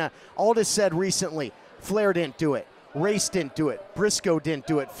China. Aldis said recently, Flair didn't do it, Race didn't do it, Briscoe didn't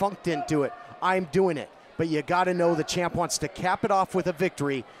do it, Funk didn't do it, I'm doing it. But you got to know the champ wants to cap it off with a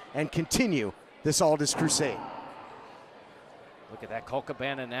victory and continue this Aldis crusade. Look at that, Colt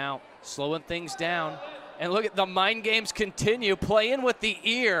Cabana now slowing things down. And look at the mind games continue, playing with the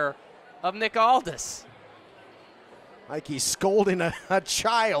ear of Nick Aldis. Like he's scolding a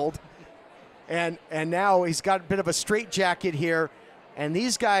child. And now he's got a bit of a straitjacket here. And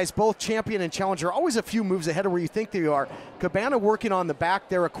these guys, both champion and challenger, always a few moves ahead of where you think they are. Cabana working on the back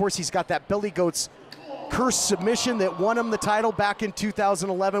there. Of course, he's got that Billy Goat's curse submission that won him the title back in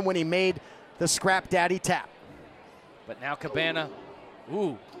 2011 when he made the Scrap Daddy tap. But now Cabana,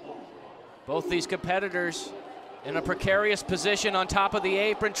 both these competitors in a precarious position on top of the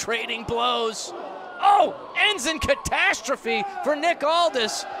apron, trading blows. Oh, ends in catastrophe for Nick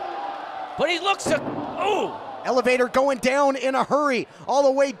Aldis. But he looks to, Elevator going down in a hurry, all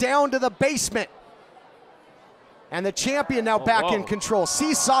the way down to the basement. And the champion now back in control.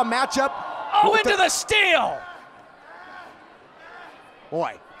 Seesaw matchup. Into the steel.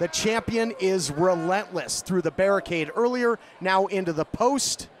 Boy, the champion is relentless through the barricade earlier, now into the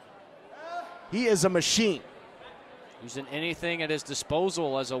post. He is a machine. Using anything at his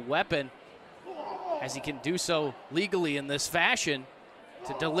disposal as a weapon, as he can do so legally in this fashion,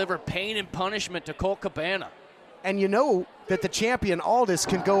 to deliver pain and punishment to Colt Cabana. And you know that the champion, Aldis,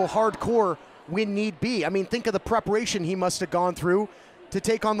 can go hardcore when need be. I mean, think of the preparation he must have gone through to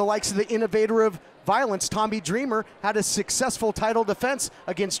take on the likes of the innovator of violence, Tommy Dreamer, had a successful title defense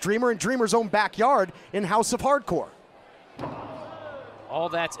against Dreamer in Dreamer's own backyard in House of Hardcore. All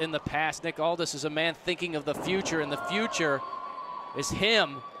that's in the past. Nick Aldis is a man thinking of the future, and the future is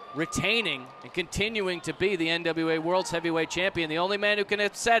him retaining and continuing to be the NWA World's Heavyweight Champion. The only man who can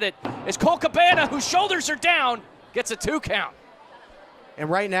have said it is Colt Cabana, whose shoulders are down, gets a 2 count. And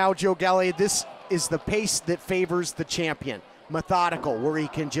right now, Joe Galley, this is the pace that favors the champion. Methodical, where he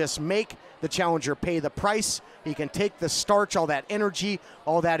can just make the challenger pay the price. He can take the starch, all that energy,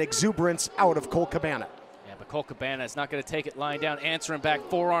 all that exuberance out of Colt Cabana. Yeah, but Colt Cabana is not going to take it lying down, answering back,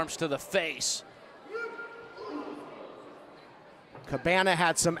 forearms to the face. Cabana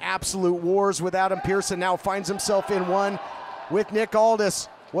had some absolute wars with Adam Pearson, now finds himself in one with Nick Aldis.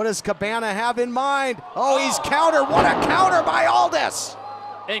 What does Cabana have in mind? Oh, he's countered. What a counter by Aldis.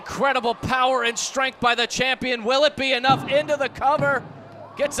 Incredible power and strength by the champion. Will it be enough? Into the cover.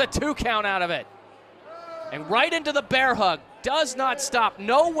 Gets a 2 count out of it. And right into the bear hug. Does not stop.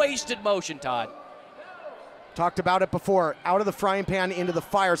 No wasted motion, Todd. Talked about it before. Out of the frying pan into the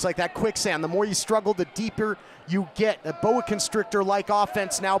fire. It's like that quicksand. The more you struggle, the deeper you get. A boa constrictor-like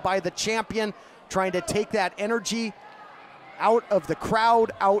offense now by the champion, trying to take that energy out of the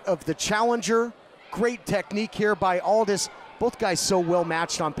crowd, out of the challenger. Great technique here by Aldis. Both guys so well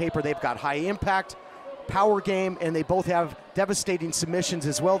matched on paper. They've got high impact, power game, and they both have devastating submissions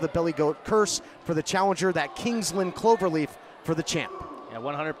as well. The belly goat curse for the challenger, that Kingsland cloverleaf for the champ. Yeah,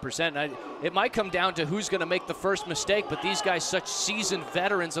 100%. It might come down to who's going to make the first mistake, but these guys, such seasoned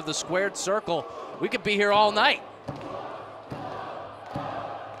veterans of the squared circle, we could be here all night.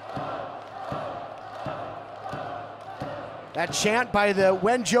 That chant by the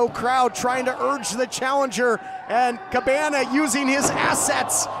Wenzhou crowd trying to urge the challenger, and Cabana using his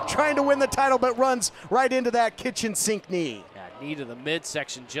assets trying to win the title, but runs right into that kitchen sink knee. Yeah, knee to the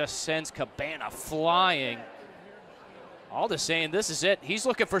midsection just sends Cabana flying. Aldis saying this is it. He's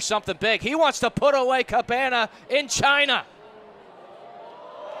looking for something big. He wants to put away Cabana in China.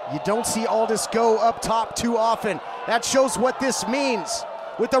 You don't see Aldis go up top too often. That shows what this means.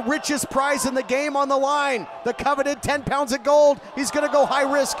 With the richest prize in the game on the line, the coveted 10 pounds of gold, he's going to go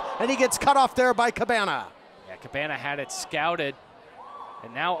high risk, and he gets cut off there by Cabana. Yeah, Cabana had it scouted,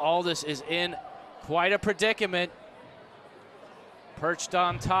 and now Aldis is in quite a predicament. Perched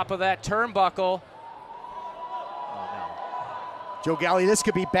on top of that turnbuckle. Joe Galley, this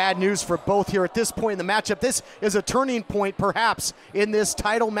could be bad news for both here at this point in the matchup. This is a turning point, perhaps, in this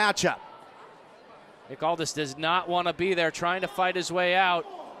title matchup. Nick Aldis does not want to be there, trying to fight his way out.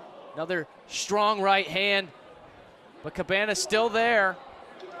 Another strong right hand, but Cabana's still there,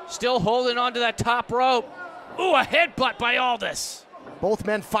 still holding on to that top rope. Ooh, a headbutt by Aldis. Both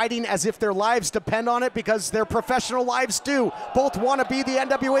men fighting as if their lives depend on it, because their professional lives do. Both want to be the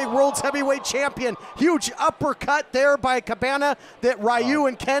NWA World's Heavyweight Champion. Huge uppercut there by Cabana that Ryu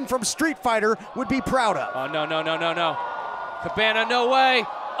and Ken from Street Fighter would be proud of. Oh, no, no, no, no, no. Cabana, no way.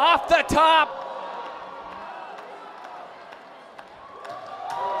 Off the top.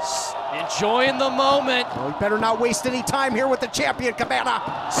 Enjoying the moment. Well, we better not waste any time here with the champion, Cabana.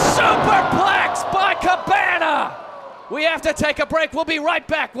 Superplex by Cabana. We have to take a break. We'll be right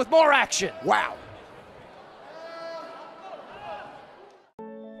back with more action. Wow.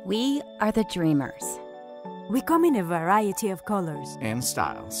 We are the Dreamers. We come in a variety of colors and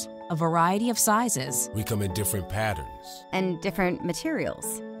styles, a variety of sizes. We come in different patterns and different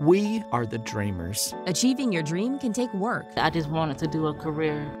materials. We are the Dreamers. Achieving your dream can take work. I just wanted to do a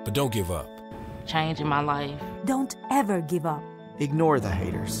career. But don't give up. Changing my life. Don't ever give up. Ignore the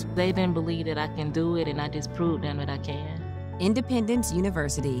haters. They didn't believe that I can do it, and I just proved them that I can. Independence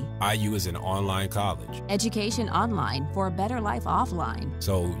University. IU is an online college. Education online for a better life offline.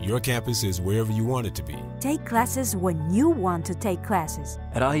 So your campus is wherever you want it to be. Take classes when you want to take classes.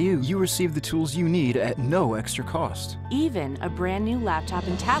 At IU, you receive the tools you need at no extra cost. Even a brand new laptop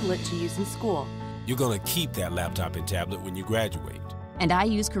and tablet to use in school. You're going to keep that laptop and tablet when you graduate. And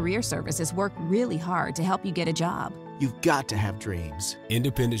IU's career services work really hard to help you get a job. You've got to have dreams.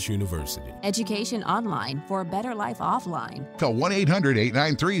 Independence University. Education online for a better life offline. Call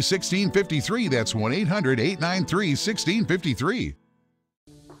 1-800-893-1653. That's 1-800-893-1653.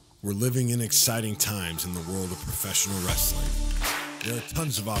 We're living in exciting times in the world of professional wrestling. There are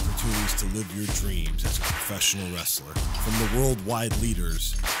tons of opportunities to live your dreams as a professional wrestler, from the worldwide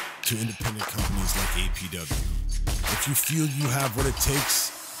leaders to independent companies like APW. If you feel you have what it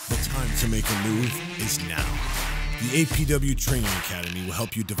takes, the time to make a move is now. The APW Training Academy will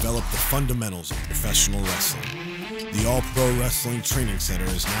help you develop the fundamentals of professional wrestling. The All Pro Wrestling Training Center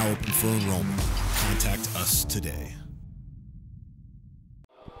is now open for enrollment. Contact us today.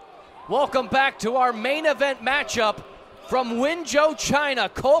 Welcome back to our main event matchup from Wenzhou, China.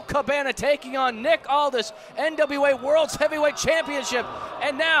 Colt Cabana taking on Nick Aldis, NWA World's Heavyweight Championship.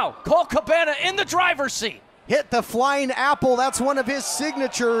 And now, Colt Cabana in the driver's seat. Hit the flying apple. That's one of his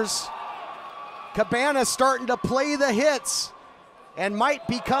signatures. Cabana starting to play the hits and might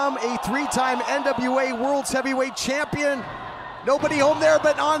become a three-time NWA World's Heavyweight Champion. Nobody home there,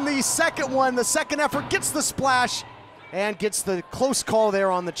 but on the second one, the second effort gets the splash and gets the close call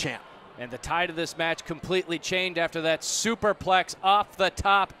there on the champ. And the tide of this match completely changed after that superplex off the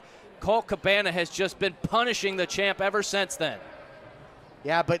top. Colt Cabana has just been punishing the champ ever since then.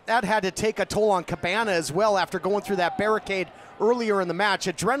 Yeah, but that had to take a toll on Cabana as well after going through that barricade earlier in the match.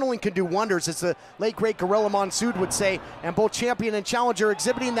 Adrenaline can do wonders, as the late great Gorilla Monsoon would say, and both champion and challenger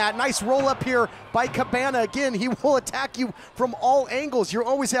exhibiting that nice roll up here by Cabana. Again, he will attack you from all angles. You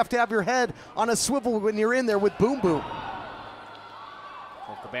always have to have your head on a swivel when you're in there with Boom Boom.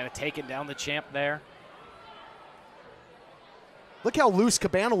 Well, Cabana taking down the champ there. Look how loose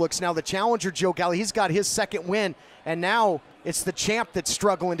Cabana looks now. The challenger, Joe Galli, he's got his second win, and now it's the champ that's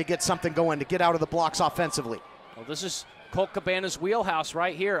struggling to get something going, to get out of the blocks offensively. Well, this is Colt Cabana's wheelhouse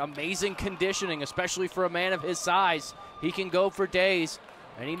right here. Amazing conditioning, especially for a man of his size. He can go for days,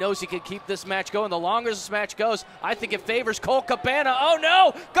 and he knows he can keep this match going. The longer this match goes, I think it favors Colt Cabana. Oh,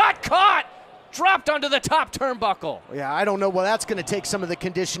 no! Got caught! Dropped onto the top turnbuckle. Yeah, I don't know. Well, that's going to take some of the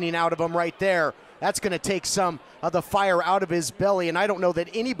conditioning out of him right there. That's going to take some of the fire out of his belly, and I don't know that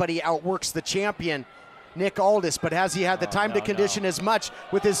anybody outworks the champion, Nick Aldis, but has he had the time to condition as much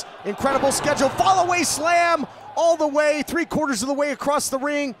with his incredible schedule? Fall-away slam all the way, 3/4 of the way across the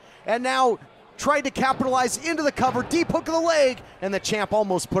ring, and now tried to capitalize into the cover, deep hook of the leg, and the champ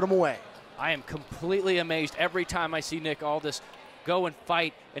almost put him away. I am completely amazed every time I see Nick Aldis go and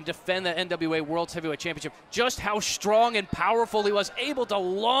fight and defend the NWA World Heavyweight Championship, just how strong and powerful he was, able to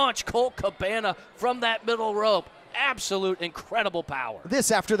launch Colt Cabana from that middle rope. Absolute incredible power.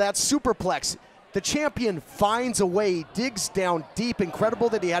 This after that superplex. The champion finds a way, digs down deep. Incredible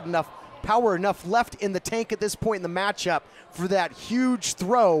that he had enough power, enough left in the tank at this point in the matchup for that huge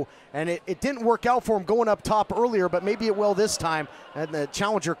throw, and it didn't work out for him going up top earlier, but maybe it will this time, and the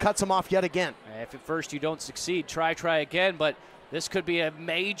challenger cuts him off yet again. If at first you don't succeed, try again, but this could be a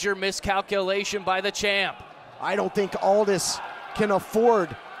major miscalculation by the champ. I don't think Aldis can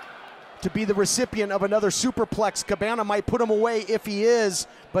afford to be the recipient of another superplex. Cabana might put him away if he is,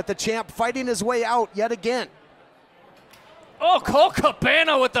 but the champ fighting his way out yet again. Oh, Colt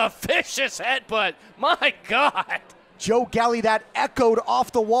Cabana with a vicious headbutt. My God. Joe Galli, that echoed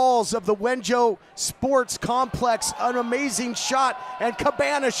off the walls of the Wenjo Sports Complex. An amazing shot, and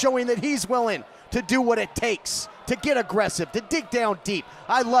Cabana showing that he's willing to do what it takes, to get aggressive, to dig down deep.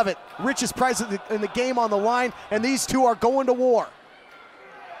 I love it. Richest prize in the game on the line, and these two are going to war.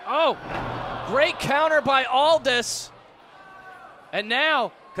 Oh, great counter by Aldis. And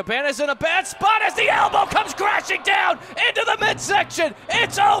now Cabana's in a bad spot as the elbow comes crashing down into the midsection.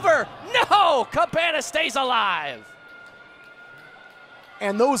 It's over. No, Cabana stays alive.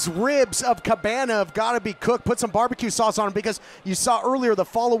 And those ribs of Cabana have got to be cooked. Put some barbecue sauce on them, because you saw earlier the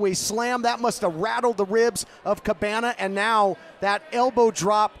fall-away slam. That must have rattled the ribs of Cabana. And now that elbow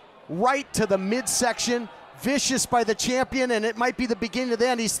drop right to the midsection. Vicious by the champion, and it might be the beginning of the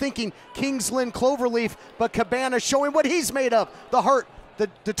end. He's thinking Kingsland Cloverleaf, but Cabana showing what he's made of. The heart, the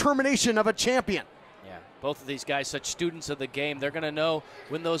determination of a champion. Yeah, both of these guys such students of the game. They're going to know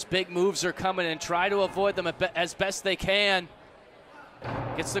when those big moves are coming and try to avoid them as best they can.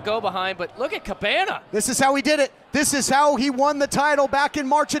 Gets the go behind, but look at Cabana. This is how he did it. This is how he won the title back in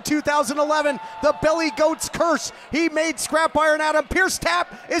March of 2011. The Belly Goat's curse. He made scrap iron Adam Pearce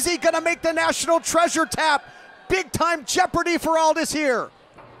tap. Is he going to make the National Treasure tap? Big time jeopardy for Aldis here.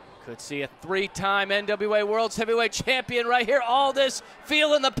 Could see a 3-time NWA World's Heavyweight Champion right here. Aldis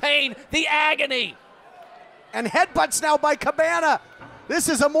feeling the pain, the agony. And headbutts now by Cabana. This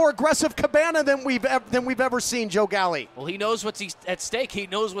is a more aggressive Cabana than we've ever seen, Joe Galli. Well, he knows what's at stake. He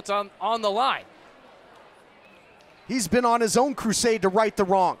knows what's on the line. He's been on his own crusade to right the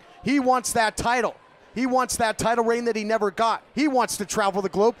wrong. He wants that title. He wants that title reign that he never got. He wants to travel the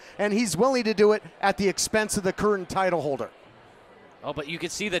globe, and he's willing to do it at the expense of the current title holder. Oh, but you can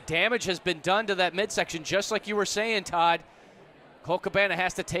see the damage has been done to that midsection, just like you were saying, Todd. Colt Cabana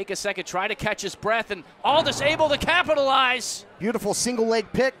has to take a second, try to catch his breath, and Aldis able to capitalize. Beautiful single leg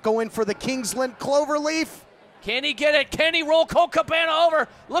pick going for the Kingsland Cloverleaf. Can he get it? Can he roll Colt Cabana over?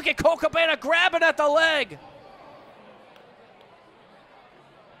 Look at Colt Cabana grabbing at the leg.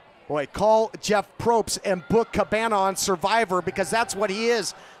 Boy, call Jeff Probst and book Cabana on Survivor, because that's what he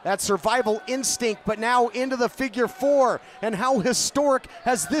is, that survival instinct. But now into the figure 4, and how historic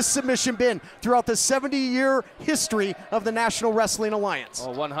has this submission been throughout the 70-year history of the National Wrestling Alliance?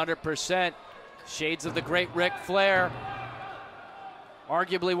 Oh, 100%. Shades of the great Ric Flair.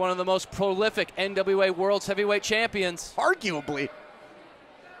 Arguably one of the most prolific NWA World's Heavyweight Champions. Arguably.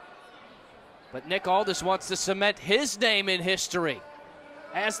 But Nick Aldis wants to cement his name in history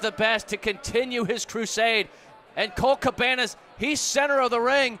as the best, to continue his crusade. And Colt Cabana's, he's center of the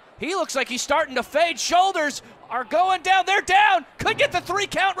ring. He looks like he's starting to fade. Shoulders are going down. They're down. Could get the 3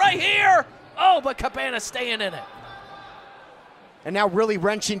 count right here. Oh, but Cabana's staying in it. And now really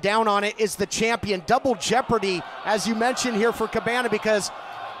wrenching down on it is the champion. Double jeopardy, as you mentioned here for Cabana, because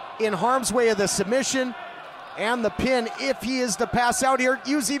in harm's way of the submission and the pin, if he is to pass out here,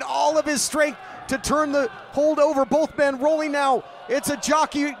 using all of his strength to turn the hold over. Both men rolling now. It's a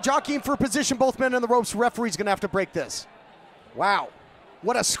jockeying for position. Both men in the ropes. Referee's going to have to break this. Wow.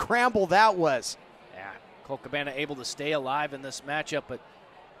 What a scramble that was. Yeah, Colt Cabana able to stay alive in this matchup, but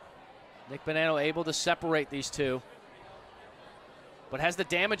Nick Bonanno able to separate these two. But has the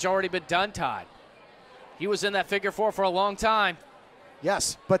damage already been done, Todd? He was in that figure four for a long time.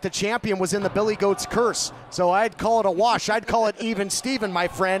 Yes, but the champion was in the Billy Goat's curse. So I'd call it a wash. I'd call it even Steven, my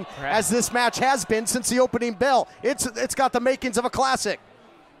friend, as this match has been since the opening bell. It's got the makings of a classic.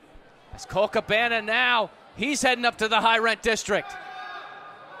 As Colt Cabana now, he's heading up to the high rent district.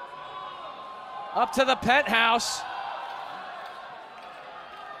 Up to the penthouse.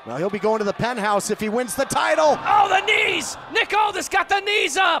 Well, he'll be going to the penthouse if he wins the title. Oh, the knees! Nick Aldis got the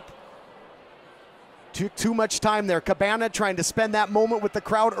knees up! Too much time there. Cabana trying to spend that moment with the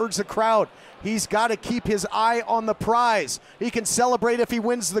crowd, urge the crowd. He's got to keep his eye on the prize. He can celebrate if he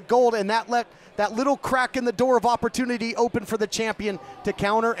wins the gold, and that little crack in the door of opportunity open for the champion to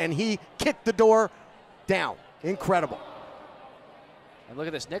counter, and he kicked the door down. Incredible. And look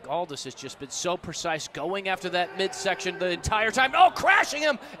at this. Nick Aldis has just been so precise going after that midsection the entire time. Oh, crashing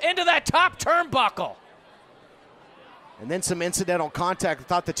him into that top turnbuckle. And then some incidental contact. I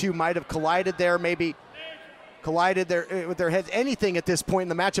thought the two might have collided there, maybe collided with their heads. Anything at this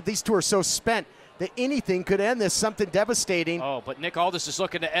point in the matchup. These two are so spent that anything could end this, something devastating. Oh, but Nick Aldis is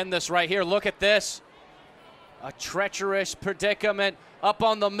looking to end this right here. Look at this. A treacherous predicament up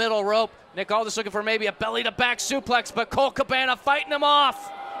on the middle rope. Nick Aldis looking for maybe a belly-to-back suplex, but Colt Cabana fighting him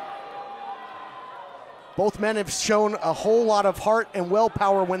off. Both men have shown a whole lot of heart and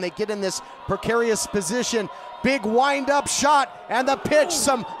willpower when they get in this precarious position. Big wind-up shot, and the pitch,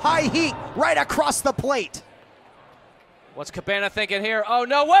 some high heat right across the plate. What's Cabana thinking here? Oh,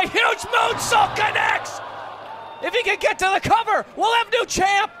 no way, huge moonsault connects! If he can get to the cover, we'll have new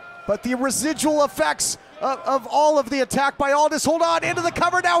champ! But the residual effects of all of the attack by Aldis, hold on, into the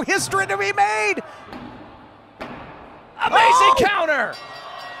cover now, history to be made! Amazing counter!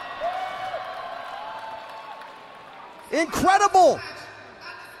 Incredible!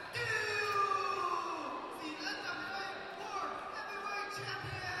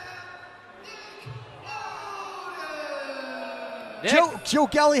 Joe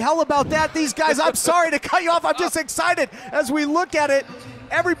Gelly, how about that? These guys, I'm sorry to cut you off. I'm just excited as we look at it.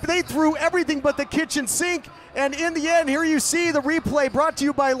 They threw everything but the kitchen sink. And in the end, here you see the replay brought to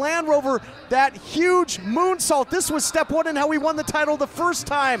you by Land Rover. That huge moonsault. This was step one in how he won the title the first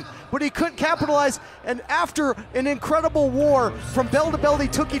time, but he couldn't capitalize. And after an incredible war, from bell to bell, they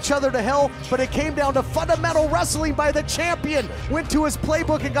took each other to hell, but it came down to fundamental wrestling by the champion. Went to his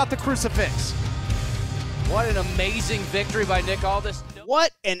playbook and got the crucifix. What an amazing victory by Nick Aldis.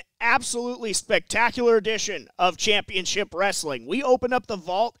 What an absolutely spectacular edition of Championship Wrestling. We opened up the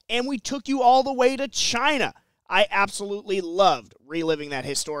vault and we took you all the way to China. I absolutely loved reliving that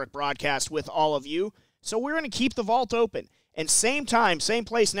historic broadcast with all of you. So we're going to keep the vault open. And same time, same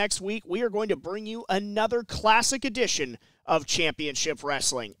place next week, we are going to bring you another classic edition of Championship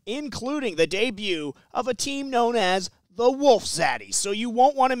Wrestling, including the debut of a team known as the Wolf Zaddies. So you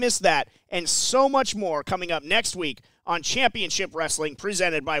won't want to miss that, and so much more coming up next week on Championship Wrestling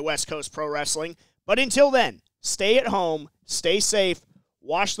presented by West Coast Pro Wrestling. But until then, stay at home, stay safe,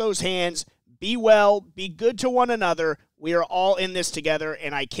 wash those hands, be well, be good to one another. We are all in this together,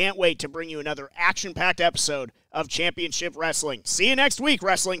 and I can't wait to bring you another action-packed episode of Championship Wrestling. See you next week,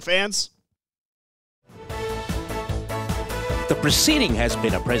 wrestling fans. The proceeding has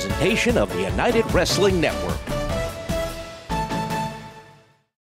been a presentation of the United Wrestling Network.